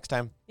see you next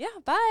time. Yeah,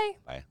 bye.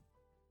 Bye.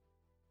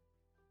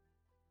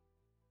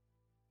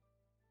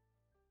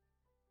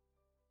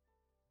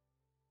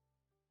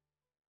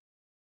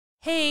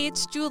 Hey,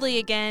 it's Julie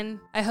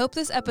again. I hope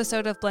this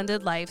episode of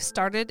Blended Life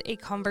started a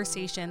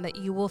conversation that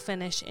you will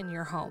finish in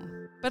your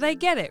home. But I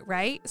get it,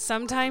 right?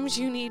 Sometimes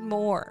you need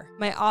more.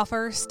 My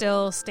offer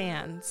still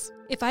stands.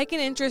 If I can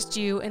interest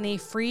you in a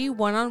free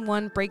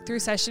one-on-one breakthrough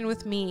session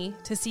with me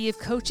to see if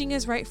coaching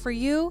is right for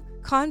you,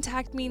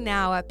 contact me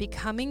now at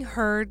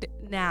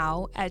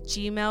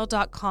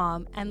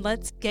becomingheardnow@gmail.com and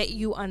let's get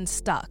you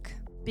unstuck.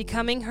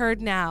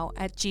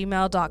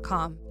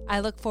 becomingheardnow@gmail.com. I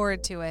look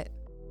forward to it.